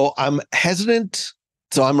 So I'm hesitant.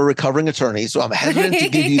 So I'm a recovering attorney. So I'm hesitant to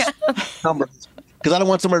give you numbers because I don't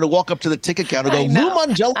want somebody to walk up to the ticket counter and go, Lou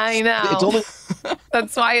Mongello. I know.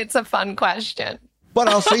 That's why it's a fun question. But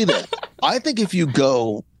I'll say this. I think if you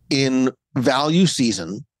go in value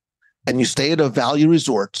season and you stay at a value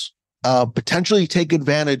resort, potentially take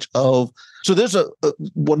advantage of. So there's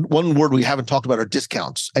one word we haven't talked about are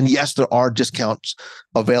discounts. And yes, there are discounts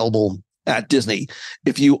available at Disney.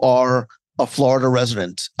 If you are a Florida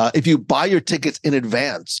resident, if you buy your tickets in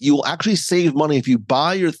advance, you will actually save money if you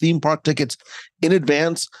buy your theme park tickets in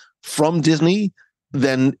advance from Disney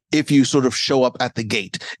than if you sort of show up at the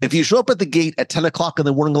gate. If you show up at the gate at 10 o'clock in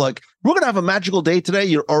the morning, like, we're going to have a magical day today,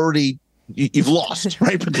 you've lost,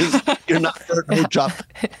 right? Because you're not there at no job.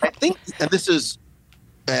 I think,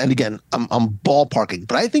 and again, I'm ballparking,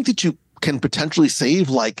 but I think that you can potentially save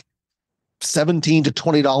like $17 to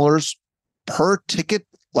 $20 per ticket.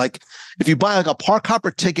 Like if you buy like a park hopper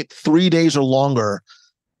ticket 3 days or longer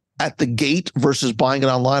at the gate versus buying it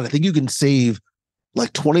online, I think you can save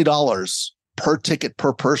like $20 per ticket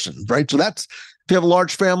per person, right? So that's, if you have a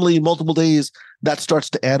large family, multiple days, that starts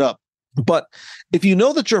to add up. But if you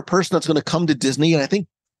know that you're a person that's going to come to Disney, and I think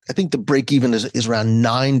the break even is around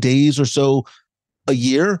 9 days or so a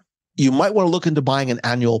year, you might want to look into buying an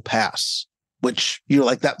annual pass, which you're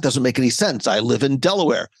like, that doesn't make any sense. I live in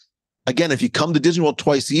Delaware. Again, if you come to Disney World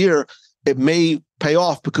twice a year, it may pay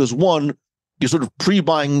off because one, you're sort of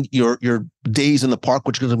pre-buying your days in the park,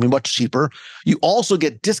 which is going to be much cheaper. You also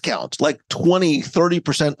get discounts, like 20,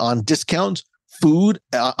 30% on discounts, food,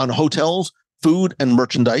 on hotels, food and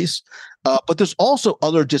merchandise. But there's also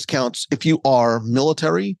other discounts if you are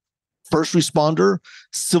military, first responder,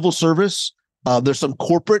 civil service. There's some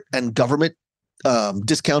corporate and government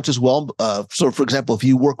discounts as well. So, for example, if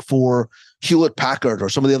you work for Hewlett Packard or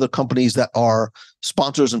some of the other companies that are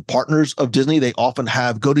sponsors and partners of Disney, they often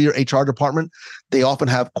have, go to your HR department, they often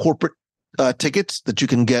have corporate tickets that you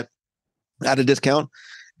can get at a discount.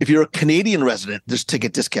 If you're a Canadian resident, there's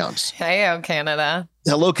ticket discounts. Hey, Canada.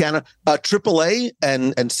 Hello, Canada. AAA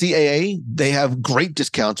and CAA, they have great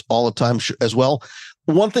discounts all the time as well.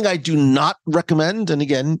 One thing I do not recommend, and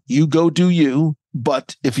again, you go do you,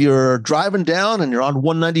 but if you're driving down and you're on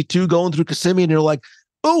 192 going through Kissimmee and you're like,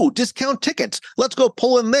 oh, discount tickets. Let's go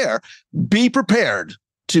pull in there. Be prepared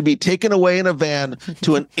to be taken away in a van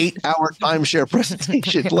to an 8-hour timeshare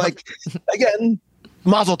presentation. Like, again,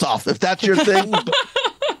 mazel tov, if that's your thing. But,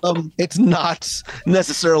 it's not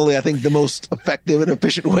necessarily, I think, the most effective and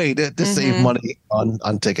efficient way to save money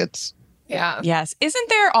on tickets. Yeah. Yes. Isn't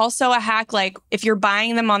there also a hack, like if you're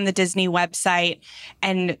buying them on the Disney website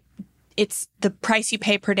and it's the price you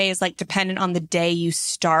pay per day is like dependent on the day you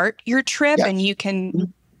start your trip, and you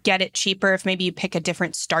can get it cheaper if maybe you pick a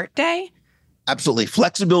different start day? Absolutely.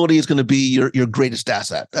 Flexibility is going to be your greatest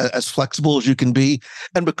asset, as flexible as you can be.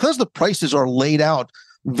 And because the prices are laid out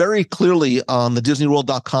very clearly on the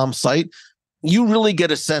DisneyWorld.com site, you really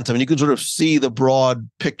get a sense. I mean, you can sort of see the broad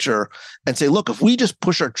picture and say, look, if we just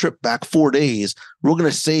push our trip back 4 days, we're going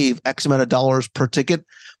to save X amount of dollars per ticket.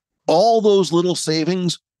 All those little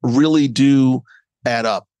savings really do add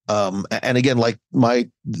up. And again, like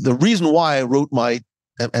the reason why I wrote my,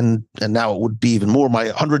 and now it would be even more, my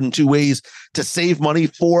 102 ways to save money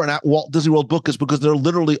for an at Walt Disney World book is because there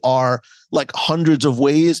literally are like hundreds of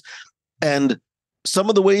ways. And some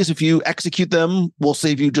of the ways, if you execute them, will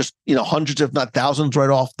save you just, hundreds, if not thousands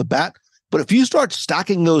right off the bat. But if you start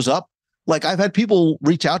stacking those up, like I've had people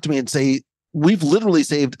reach out to me and say, we've literally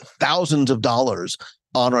saved thousands of dollars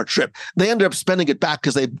on our trip. They ended up spending it back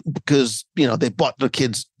because they bought their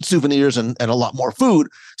kids souvenirs and a lot more food.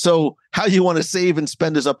 So how you want to save and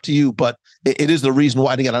spend is up to you. But it is the reason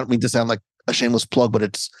why, and again, I don't mean to sound like a shameless plug, but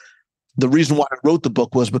it's the reason why I wrote the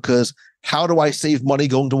book was because how do I save money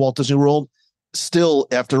going to Walt Disney World? Still,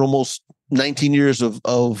 after almost 19 years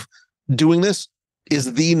of doing this,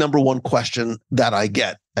 is the number one question that I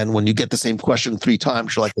get. And when you get the same question 3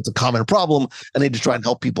 times, you're like, it's a common problem. I need to try and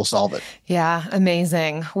help people solve it. Yeah,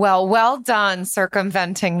 amazing. Well done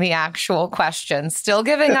circumventing the actual question. Still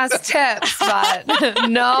giving us tips, but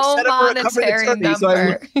no monetary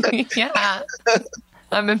number. Yeah,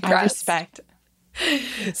 I'm impressed. I respect.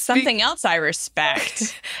 Something else I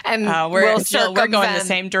respect. And we're going the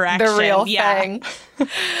same direction. The real thing.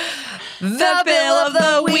 The Bill of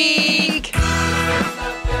the Week.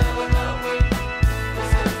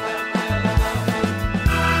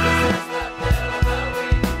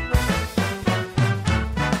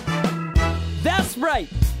 That's right.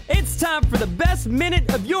 It's time for the best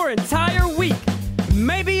minute of your entire week.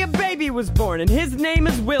 Maybe a baby was born and his name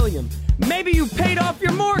is William. Maybe you paid off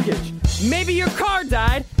your mortgage. Maybe your car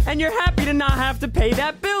died and you're happy to not have to pay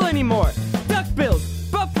that bill anymore. Duck bills,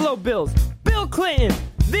 Buffalo Bills, Bill Clinton.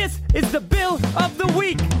 This is the Bill of the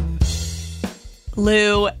Week.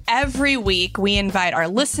 Lou, every week we invite our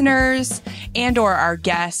listeners and or our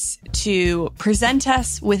guests to present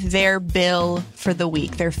us with their bill for the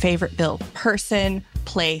week, their favorite bill, person,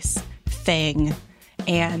 place, thing.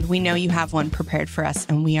 And we know you have one prepared for us,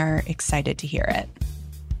 and we are excited to hear it.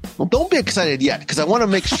 Well, don't be excited yet, because I want to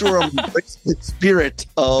make sure I'm embracing the spirit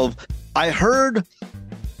of, I heard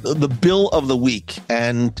the bill of the week,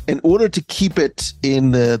 and in order to keep it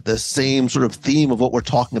in the same sort of theme of what we're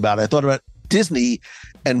talking about, I thought about Disney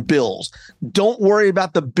and bills. Don't worry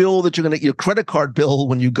about the bill that you're going to get, your credit card bill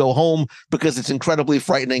when you go home, because it's incredibly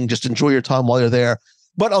frightening. Just enjoy your time while you're there.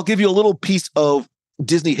 But I'll give you a little piece of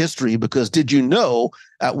Disney history, because did you know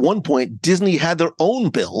at one point Disney had their own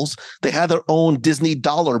bills? They had their own Disney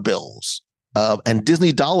dollar bills, and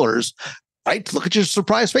Disney dollars. Right? Look at your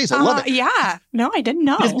surprised face. I love it. Yeah. No, I didn't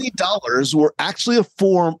know. Disney dollars were actually a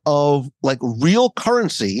form of like real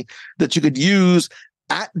currency that you could use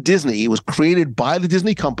at Disney. It was created by the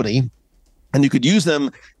Disney company, and you could use them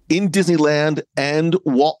in Disneyland and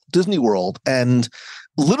Walt Disney World. And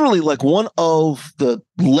literally, like, one of the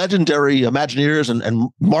legendary Imagineers and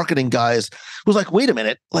marketing guys was like, wait a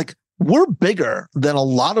minute, like, we're bigger than a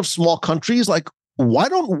lot of small countries. Like, why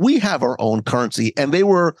don't we have our own currency? And they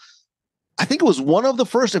were, I think it was one of the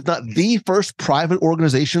first, if not the first, private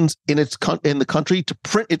organizations in the country to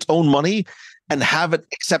print its own money and have it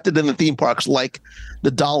accepted in the theme parks like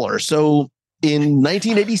the dollar. So in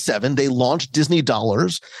 1987, they launched Disney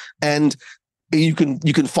dollars, and you can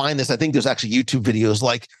find this. I think there's actually YouTube videos,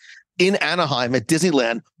 like in Anaheim at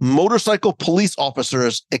Disneyland, motorcycle police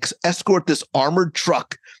officers escort this armored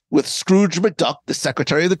truck with Scrooge McDuck, the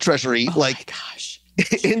Secretary of the Treasury,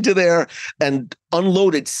 into there and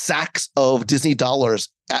unloaded sacks of Disney dollars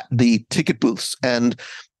at the ticket booths. And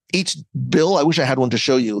each bill, I wish I had one to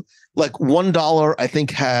show you, like $1, I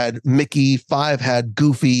think, had Mickey, 5 had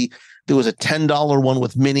Goofy. There was a $10 one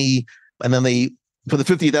with Minnie. And then for the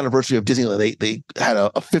 50th anniversary of Disneyland, they had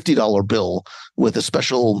a $50 bill with a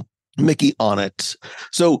special Mickey on it.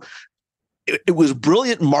 So it was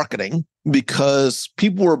brilliant marketing, because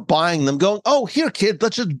people were buying them going, oh, here, kid,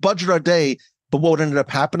 let's just budget our day But what ended up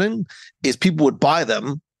happening is people would buy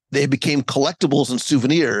them. They became collectibles and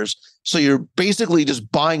souvenirs. So you're basically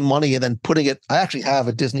just buying money and then putting it. I actually have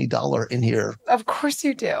a Disney dollar in here. Of course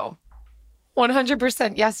you do.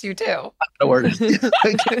 100%. Yes, you do. I don't know where it is.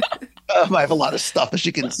 I have a lot of stuff, as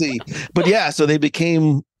you can see. But yeah, so they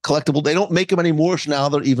became collectible. They don't make them anymore. So now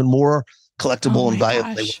they're even more collectible and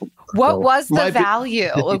valuable. What was the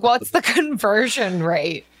value? Like, what's the conversion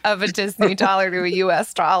rate of a Disney dollar to a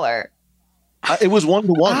US dollar? It was 1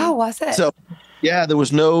 to 1. Oh, was it? So yeah, there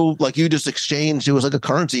was no, like, you just exchanged. It was like a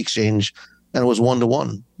currency exchange, and it was 1 to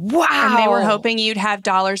 1. Wow. And they were hoping you'd have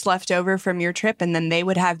dollars left over from your trip, and then they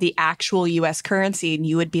would have the actual US currency, and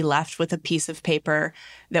you would be left with a piece of paper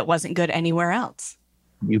that wasn't good anywhere else.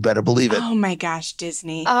 You better believe it. Oh my gosh,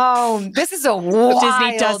 Disney. Oh, this is a wild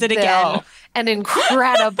Disney does it again. bill. And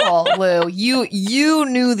incredible, Lou. You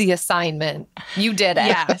knew the assignment. You did it.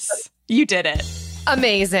 Yes, you did it.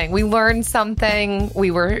 Amazing. We learned something.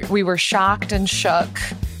 We were shocked and shook.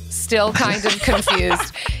 Still kind of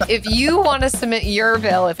confused. If you want to submit your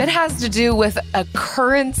bill, if it has to do with a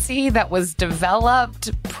currency that was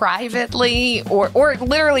developed privately or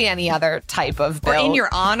literally any other type of bill. Or in your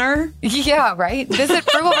honor. Yeah, right. Visit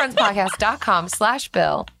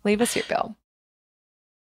frugalfriendspodcast.com/bill. Leave us your bill.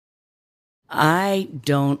 I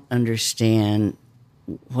don't understand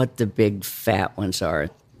what the big fat ones are.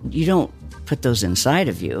 You don't put those inside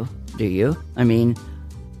of you, do you? I mean,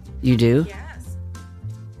 you do?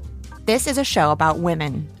 This is a show about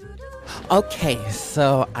women. Okay,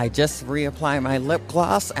 so I just reapplied my lip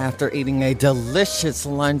gloss after eating a delicious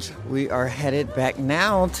lunch. We are headed back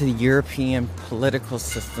now to European Political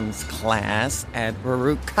Systems class at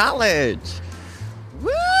Baruch College.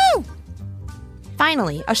 Woo!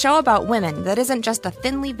 Finally, a show about women that isn't just a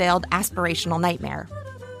thinly veiled aspirational nightmare.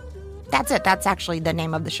 That's it. That's actually the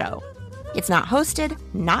name of the show. It's not hosted,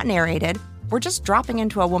 not narrated. We're just dropping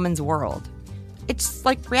into a woman's world. It's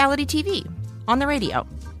like reality TV on the radio.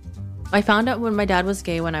 I found out when my dad was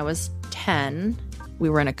gay when I was 10. We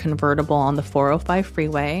were in a convertible on the 405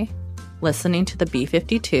 freeway, listening to the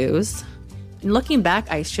B-52s. And looking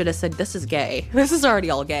back, I should have said, this is gay. This is already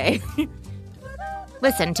all gay.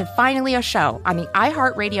 Listen to Finally a Show on the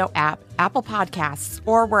iHeartRadio app, Apple Podcasts,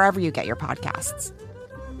 or wherever you get your podcasts.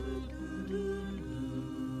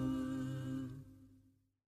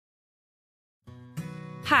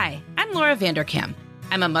 Hi, I'm Laura Vanderkam.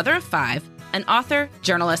 I'm a mother of 5, an author,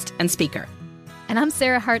 journalist, and speaker. And I'm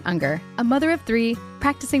Sarah Hart Unger, a mother of 3,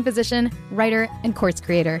 practicing physician, writer, and course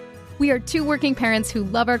creator. We are 2 working parents who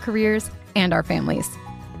love our careers and our families.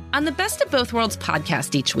 On the Best of Both Worlds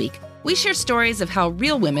podcast each week, we share stories of how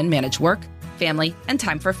real women manage work, family, and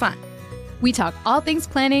time for fun. We talk all things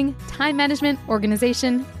planning, time management,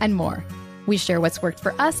 organization, and more. We share what's worked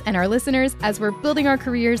for us and our listeners as we're building our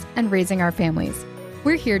careers and raising our families.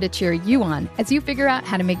 We're here to cheer you on as you figure out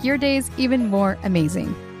how to make your days even more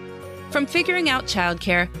amazing. From figuring out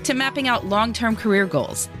childcare to mapping out long-term career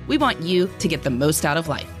goals, we want you to get the most out of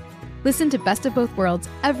life. Listen to Best of Both Worlds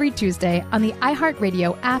every Tuesday on the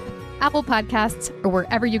iHeartRadio app, Apple Podcasts, or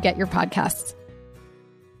wherever you get your podcasts.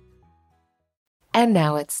 And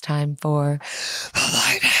now it's time for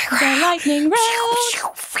The lightning round.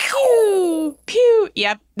 Pew, pew.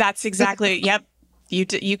 Yep, that's exactly. Yep,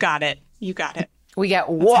 you got it. You got it. We get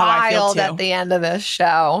how I feel, wild too. at the end of this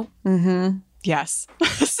show. Mm-hmm. Yes.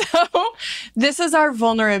 So this is our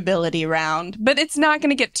vulnerability round, but it's not going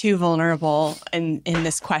to get too vulnerable in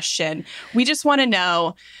this question. We just want to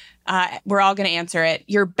know, we're all going to answer it,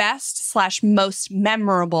 your best/most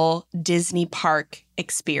memorable Disney park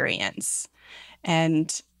experience.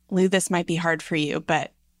 And Lou, this might be hard for you,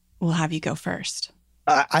 but we'll have you go first.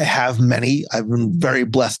 I have many. I've been very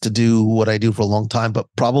blessed to do what I do for a long time, but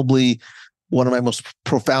probably one of my most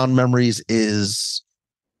profound memories is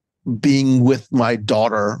being with my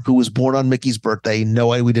daughter, who was born on Mickey's birthday. No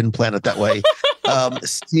way, we didn't plan it that way.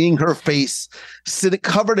 Seeing her face sitting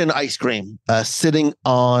covered in ice cream, sitting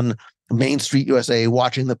on Main Street, USA,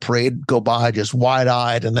 watching the parade go by, just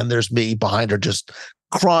wide-eyed, and then there's me behind her, just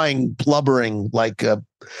crying, blubbering like a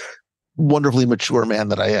wonderfully mature man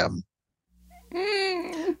that I am.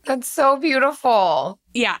 That's so beautiful.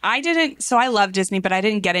 Yeah, I didn't. So I love Disney, but I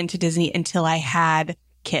didn't get into Disney until I had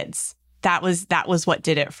kids. That was what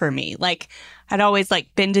did it for me. Like, I'd always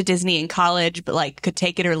been to Disney in college, but could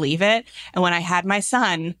take it or leave it. And when I had my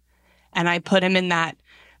son and I put him in that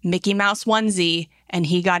Mickey Mouse onesie and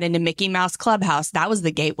he got into Mickey Mouse Clubhouse, that was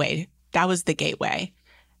the gateway.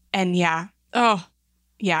 And yeah. Oh,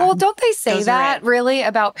 Yeah. Well, don't they say Those are that it. really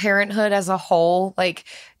about parenthood as a whole? Like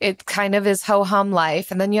it kind of is ho-hum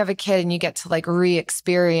life. And then you have a kid and you get to like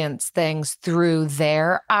re-experience things through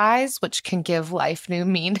their eyes, which can give life new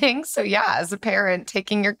meaning. So yeah, as a parent,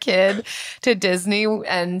 taking your kid to Disney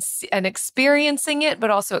and experiencing it,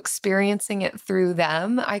 but also experiencing it through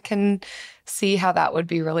them, I can see how that would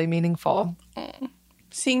be really meaningful.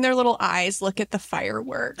 Seeing their little eyes look at the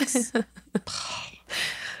fireworks.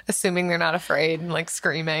 Assuming they're not afraid and like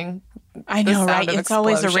screaming. I know, right? Of It's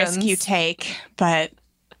always a risk explosions. you take, but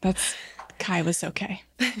Kai was okay.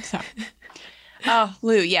 So, oh,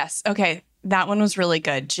 Lou, yes. Okay. That one was really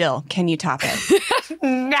good. Jill, can you top it?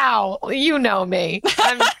 Now, you know me.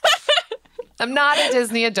 I'm not a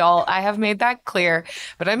Disney adult. I have made that clear,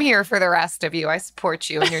 but I'm here for the rest of you. I support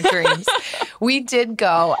you in your dreams. We did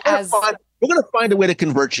go as... We're going to find a way to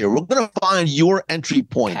convert you. We're going to find your entry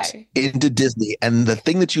point into Disney and the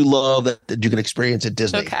thing that you love that you can experience at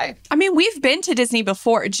Disney. Okay. I mean, we've been to Disney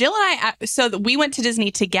before. Jill and I, so we went to Disney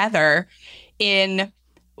together in,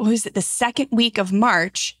 what was it, the second week of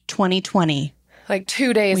March, 2020. Like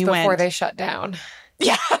 2 days We before went. they shut down.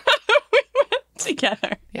 Yeah. We went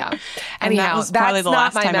together. Yeah. And that was probably that's the not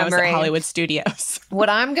last my time I was at memory. Hollywood Studios. What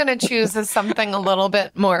I'm going to choose is something a little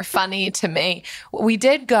bit more funny to me. We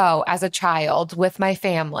did go as a child with my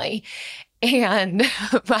family, and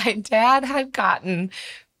my dad had gotten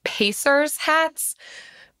Pacers hats.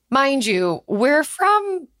 Mind you, we're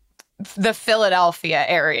from the Philadelphia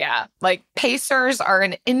area. Like Pacers are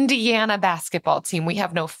an Indiana basketball team. We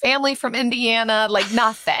have no family from Indiana, like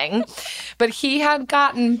nothing. But he had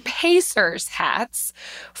gotten Pacers hats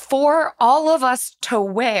for all of us to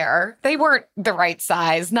wear. They weren't the right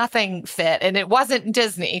size, nothing fit. And it wasn't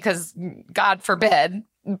Disney because God forbid,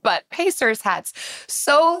 but Pacers hats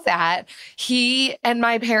so that he and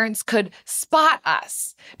my parents could spot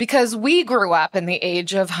us because we grew up in the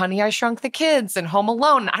age of Honey, I Shrunk the Kids and Home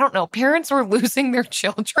Alone. I don't know. Parents were losing their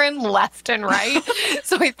children left and right.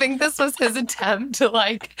 So I think this was his attempt to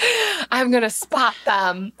like, I'm going to spot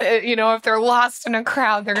them. You know, if they're lost in a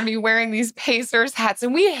crowd, they're going to be wearing these Pacers hats.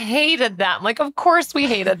 And we hated them. Like, of course we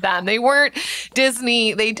hated them. They weren't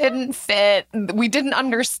Disney. They didn't fit. We didn't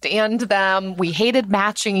understand them. We hated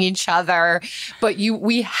matching each other, but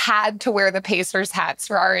we had to wear the Pacers hats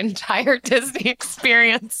for our entire Disney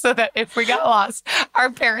experience so that if we got lost,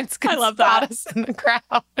 our parents could spot us in the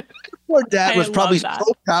crowd. Poor dad was probably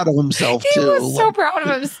so proud of himself, He too. was so proud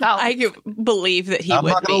of himself. I could believe that he I'm would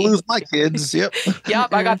not going be. to lose my kids. Yep.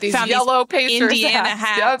 Yep, I got these Found yellow Pacers Indiana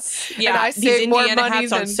hats. hats. Yep. Yeah, And I these saved more Indiana money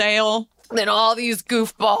hats on sale. than all these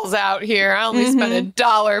goofballs out here. I only spent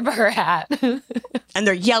 $1 per hat. And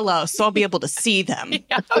they're yellow, so I'll be able to see them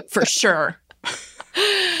for sure.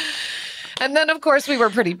 And then, of course, we were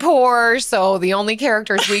pretty poor. So the only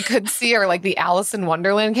characters we could see are like the Alice in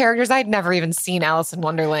Wonderland characters. I'd never even seen Alice in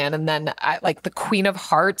Wonderland. And then like the Queen of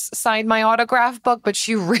Hearts signed my autograph book, but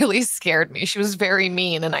she really scared me. She was very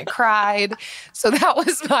mean and I cried. So that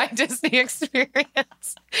was my Disney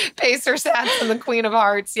experience. Pacers hats and the Queen of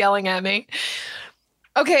Hearts yelling at me.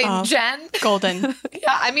 Okay, Jen. Golden.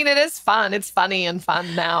 Yeah, I mean, it is fun. It's funny and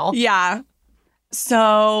fun now. Yeah.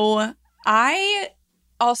 So I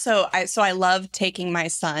love taking my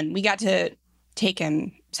son. We got to take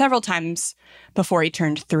him several times before he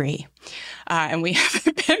turned 3. And we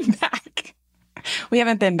haven't been back. We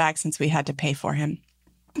haven't been back since we had to pay for him.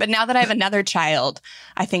 But now that I have another child,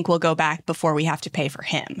 I think we'll go back before we have to pay for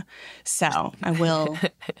him. So I will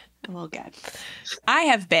get.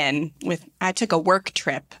 I took a work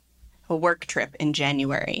trip in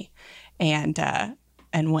January and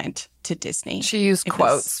went to Disney. She used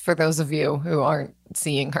quotes for those of you who aren't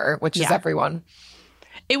seeing her, which is everyone.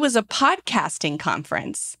 It was a podcasting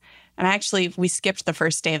conference. And we skipped the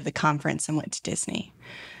first day of the conference and went to Disney.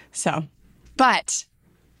 So, but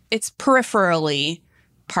it's peripherally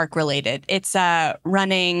park related. It's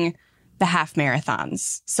running the half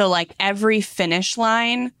marathons. So like every finish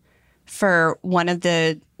line for one of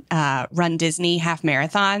the Run Disney half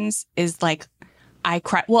marathons is like, I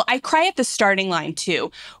cry. Well, I cry at the starting line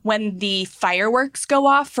too. When the fireworks go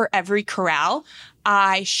off for every corral,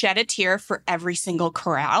 I shed a tear for every single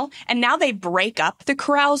corral. And now they break up the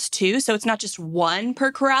corrals too. So it's not just one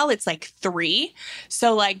per corral, it's like 3.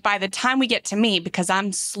 So like by the time we get to me, because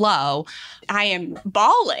I'm slow, I am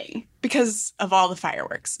bawling because of all the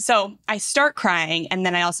fireworks. So I start crying and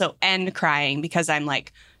then I also end crying because I'm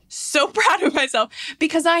like so proud of myself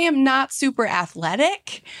because I am not super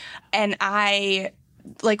athletic and I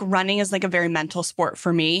like running is like a very mental sport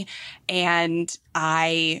for me and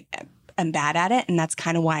I am bad at it and that's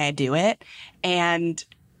kind of why I do it. And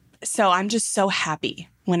so I'm just so happy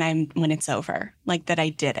when it's over, like that I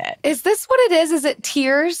did it. Is this what it is? Is it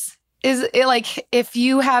tears? Is it like if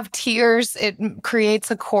you have tears, it creates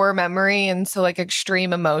a core memory and so like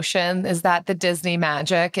extreme emotion? Is that the Disney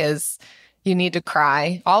magic is you need to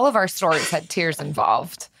cry? All of our stories had tears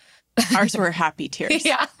involved. Ours were happy tears.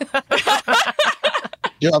 Yeah.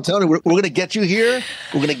 I'm telling you, we're going to get you here.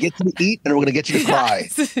 We're going to get you to eat, and we're going to get you to cry.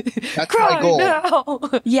 That's Cry my goal. now.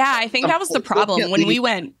 Yeah, I think that was the problem. Yeah, When we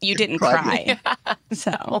went, you didn't cry.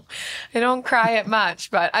 So I don't cry it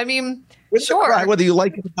much, but I mean, We're sure. gonna cry whether you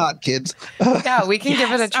like it or not, kids. Yeah, we can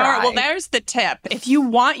give it a try. All right, well, there's the tip. If you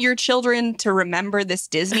want your children to remember this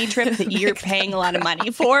Disney trip that you're paying a lot of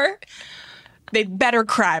money for, they better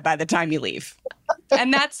cry by the time you leave.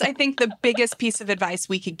 And that's, I think, the biggest piece of advice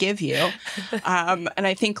we could give you. And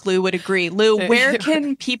I think Lou would agree. Lou, where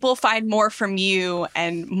can people find more from you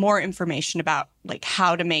and more information about like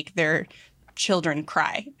how to make their children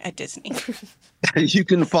cry at Disney? You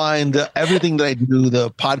can find everything that I do, the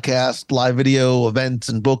podcast, live video, events,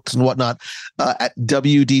 and books and whatnot at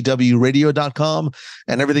wdwradio.com.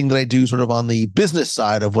 And everything that I do sort of on the business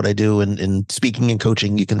side of what I do in speaking and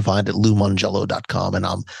coaching, you can find at loumongello.com. And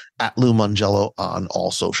I'm at Lou Mongello on all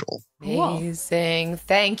social. Amazing.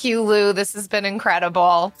 Thank you, Lou. This has been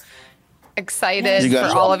incredible. Excited You for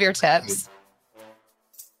guys all are- of your tips.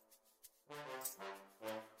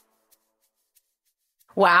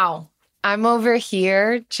 Wow. I'm over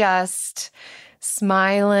here just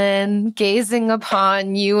smiling, gazing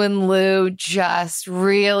upon you and Lou, just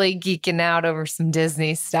really geeking out over some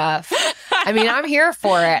Disney stuff. I mean, I'm here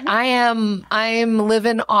for it. I'm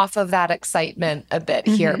living off of that excitement a bit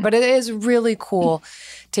here, but it is really cool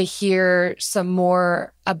to hear some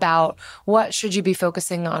more about what should you be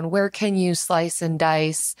focusing on? Where can you slice and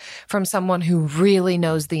dice from someone who really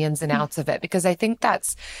knows the ins and outs of it? Because I think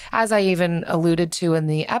that's, as I even alluded to in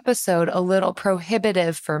the episode, a little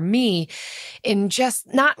prohibitive for me in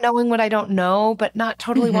just not knowing what I don't know, but not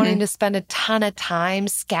totally wanting to spend a ton of time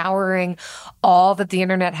scouring all that the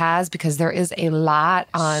internet has, because there is a lot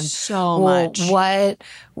on much.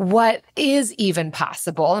 What is even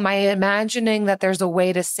possible? Am I imagining that there's a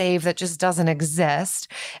way to save that just doesn't exist?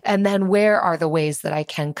 And then where are the ways that I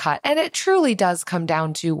can cut? And it truly does come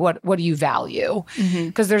down to what do you value?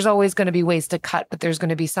 Because there's always going to be ways to cut, but there's going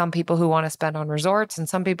to be some people who want to spend on resorts and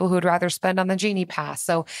some people who would rather spend on the Genie Pass.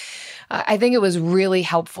 So I think it was really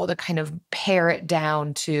helpful to kind of pare it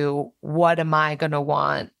down to what am I going to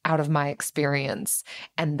want out of my experience?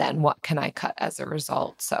 And then what can I cut as a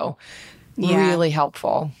result? So really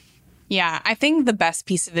helpful. Yeah, I think the best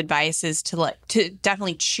piece of advice is to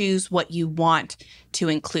definitely choose what you want to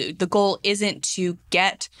include. The goal isn't to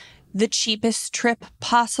get the cheapest trip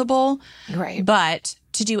possible, right? But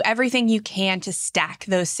to do everything you can to stack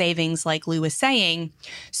those savings, like Lou was saying,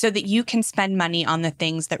 so that you can spend money on the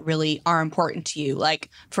things that really are important to you. Like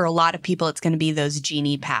for a lot of people, it's going to be those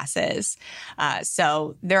Genie passes.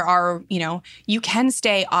 So there are, you can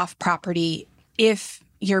stay off property if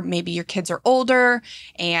maybe your kids are older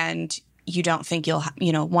and you don't think you'll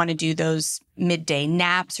want to do those midday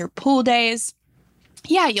naps or pool days.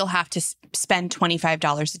 Yeah, you'll have to spend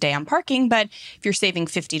 $25 a day on parking, but if you're saving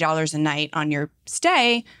 $50 a night on your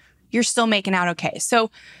stay, you're still making out okay.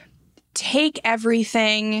 So take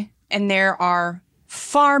everything, and there are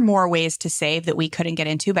far more ways to save that we couldn't get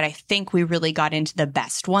into, but I think we really got into the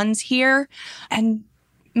best ones here. And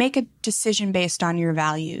make a decision based on your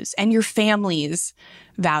values and your family's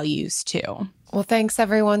values too. Well, thanks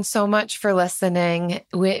everyone so much for listening.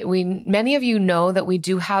 We many of you know that we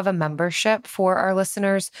do have a membership for our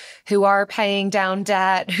listeners who are paying down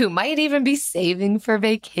debt, who might even be saving for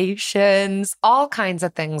vacations, all kinds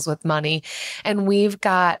of things with money. And we've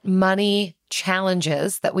got money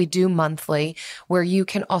challenges that we do monthly, where you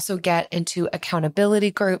can also get into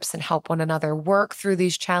accountability groups and help one another work through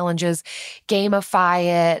these challenges,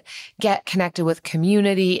 gamify it, get connected with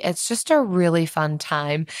community. It's just a really fun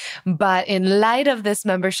time. But in light of this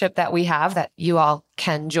membership that we have, that you all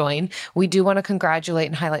can join, we do want to congratulate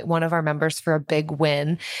and highlight one of our members for a big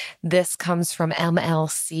win. This comes from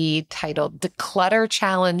MLC, titled Declutter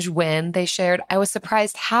Challenge Win. They shared, I was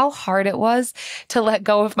surprised how hard it was to let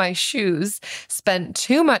go of my shoes. Spent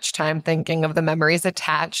too much time thinking of the memories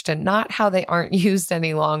attached and not how they aren't used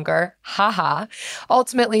any longer. Haha.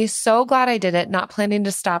 Ultimately, so glad I did it, not planning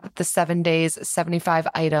to stop at the 7 days, 75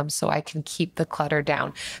 items so I can keep the clutter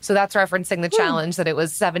down. So that's referencing the challenge that it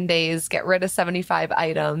was 7 days, get rid of 75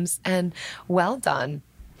 items. And well done,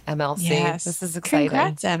 MLC. Yes. This is exciting.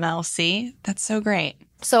 Congrats, MLC. That's so great.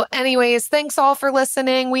 So anyways, thanks all for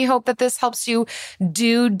listening. We hope that this helps you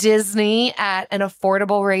do Disney at an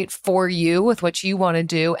affordable rate for you with what you want to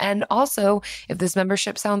do. And also, if this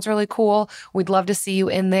membership sounds really cool, we'd love to see you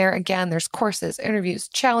in there. Again, there's courses, interviews,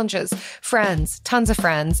 challenges, friends, tons of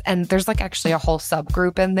friends. And there's like actually a whole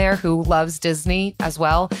subgroup in there who loves Disney as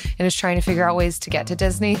well and is trying to figure out ways to get to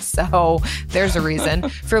Disney. So there's a reason.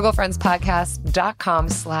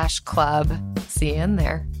 frugalfriendspodcast.com/club. See you in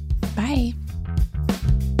there. Bye.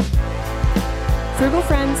 Frugal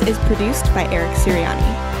Friends is produced by Eric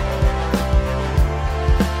Sirianni.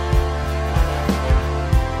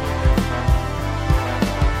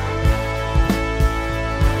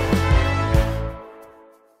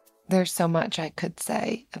 There's so much I could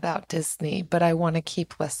say about Disney, but I want to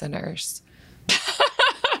keep listeners.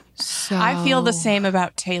 I feel the same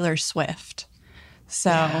about Taylor Swift.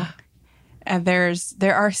 So there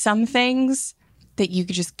are some things that you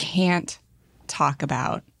just can't talk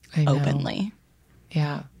about openly.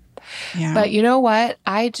 Yeah. But you know what?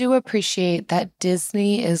 I do appreciate that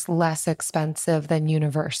Disney is less expensive than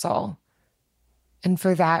Universal. And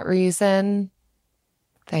for that reason,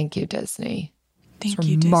 thank you, Disney. It's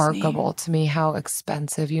remarkable to me how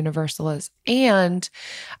expensive Universal is. And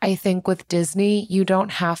I think with Disney, you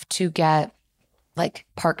don't have to get like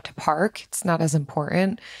park to park. It's not as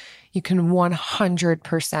important. You can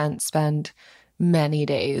 100% spend many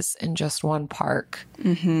days in just one park.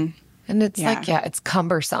 Mm-hmm. And it's it's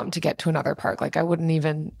cumbersome to get to another park. Like I wouldn't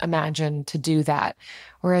even imagine to do that.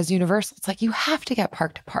 Whereas Universal, it's like you have to get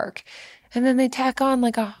park to park. And then they tack on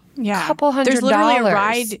like a couple $100. There's literally a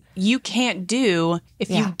ride you can't do if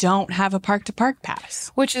you don't have a park to park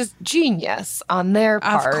pass. Which is genius on their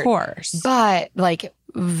part. Of course. But like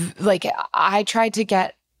I tried to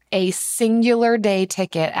get a singular day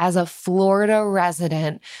ticket as a Florida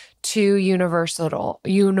resident to Universal,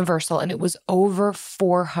 and it was over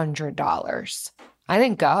 $400. I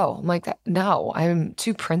didn't go. I'm like, no, I'm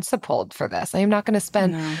too principled for this. I am not going to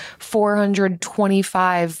spend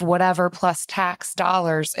 $425 whatever plus tax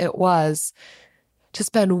dollars it was to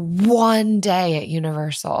spend one day at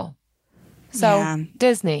Universal. So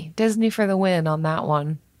Disney for the win on that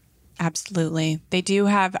one. Absolutely. They do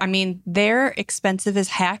have, they're expensive as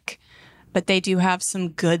heck, but they do have some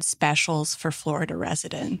good specials for Florida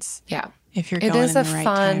residents. Yeah. If you're going in the right time. It is a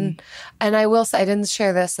fun, and I will say, I didn't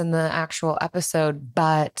share this in the actual episode,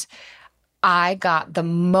 but I got the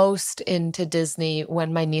most into Disney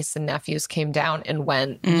when my niece and nephews came down and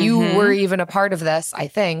went. Mm-hmm. You were even a part of this, I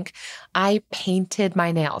think. I painted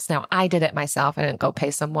my nails. Now, I did it myself. I didn't go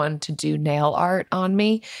pay someone to do nail art on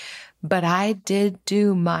me, but I did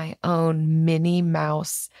do my own Minnie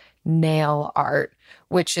Mouse nail art,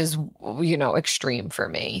 which is, extreme for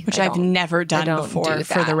me. Which I've never done before,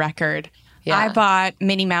 for the record. Yeah. I bought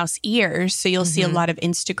Minnie Mouse ears, so you'll see a lot of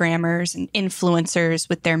Instagrammers and influencers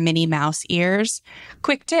with their Minnie Mouse ears.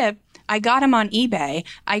 Quick tip, I got them on eBay.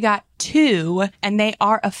 I got 2, and they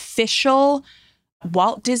are official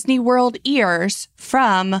Walt Disney World ears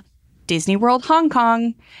from Disney World Hong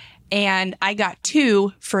Kong. And I got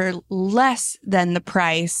 2 for less than the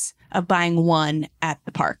price of buying 1 at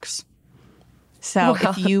the parks. So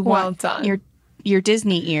if you want your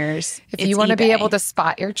Disney ears, if you want to be able to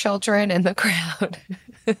spot your children in the crowd,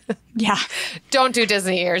 don't do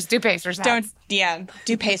Disney ears. Do Pacers hats.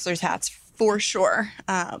 Do Pacers hats for sure.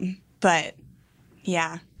 But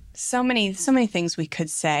so many things we could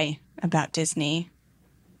say about Disney,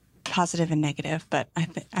 positive and negative. But I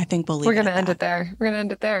think we'll leave. We're gonna end it there. We're gonna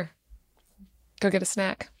end it there. Go get a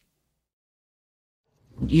snack.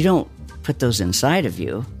 You don't put those inside of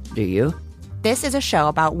you, do you? This is a show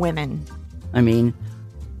about women.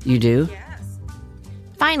 You do? Yes.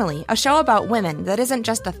 Finally, a show about women that isn't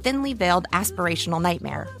just a thinly veiled aspirational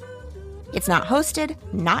nightmare. It's not hosted,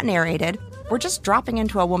 not narrated. We're just dropping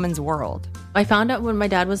into a woman's world. I found out when my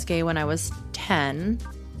dad was gay when I was 10.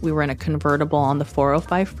 We were in a convertible on the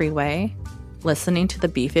 405 freeway, listening to the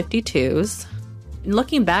B-52s. And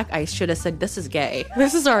looking back, I should have said, this is gay.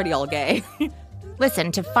 This is already all gay.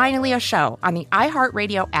 Listen to Finally a Show on the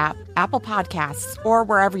iHeartRadio app, Apple Podcasts, or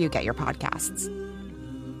wherever you get your podcasts.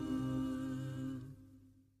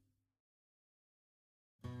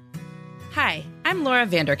 Hi, I'm Laura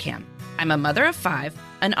Vanderkam. I'm a mother of 5,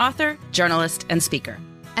 an author, journalist, and speaker.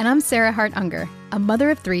 And I'm Sarah Hart Unger, a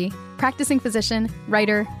mother of 3, practicing physician,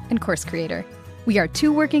 writer, and course creator. We are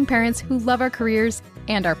 2 working parents who love our careers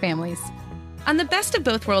and our families. On the Best of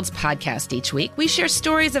Both Worlds podcast each week, we share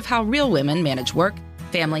stories of how real women manage work,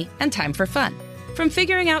 family, and time for fun. From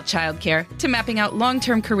figuring out childcare to mapping out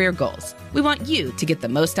long-term career goals, we want you to get the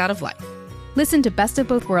most out of life. Listen to Best of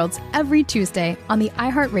Both Worlds every Tuesday on the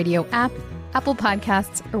iHeartRadio app, Apple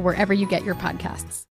Podcasts, or wherever you get your podcasts.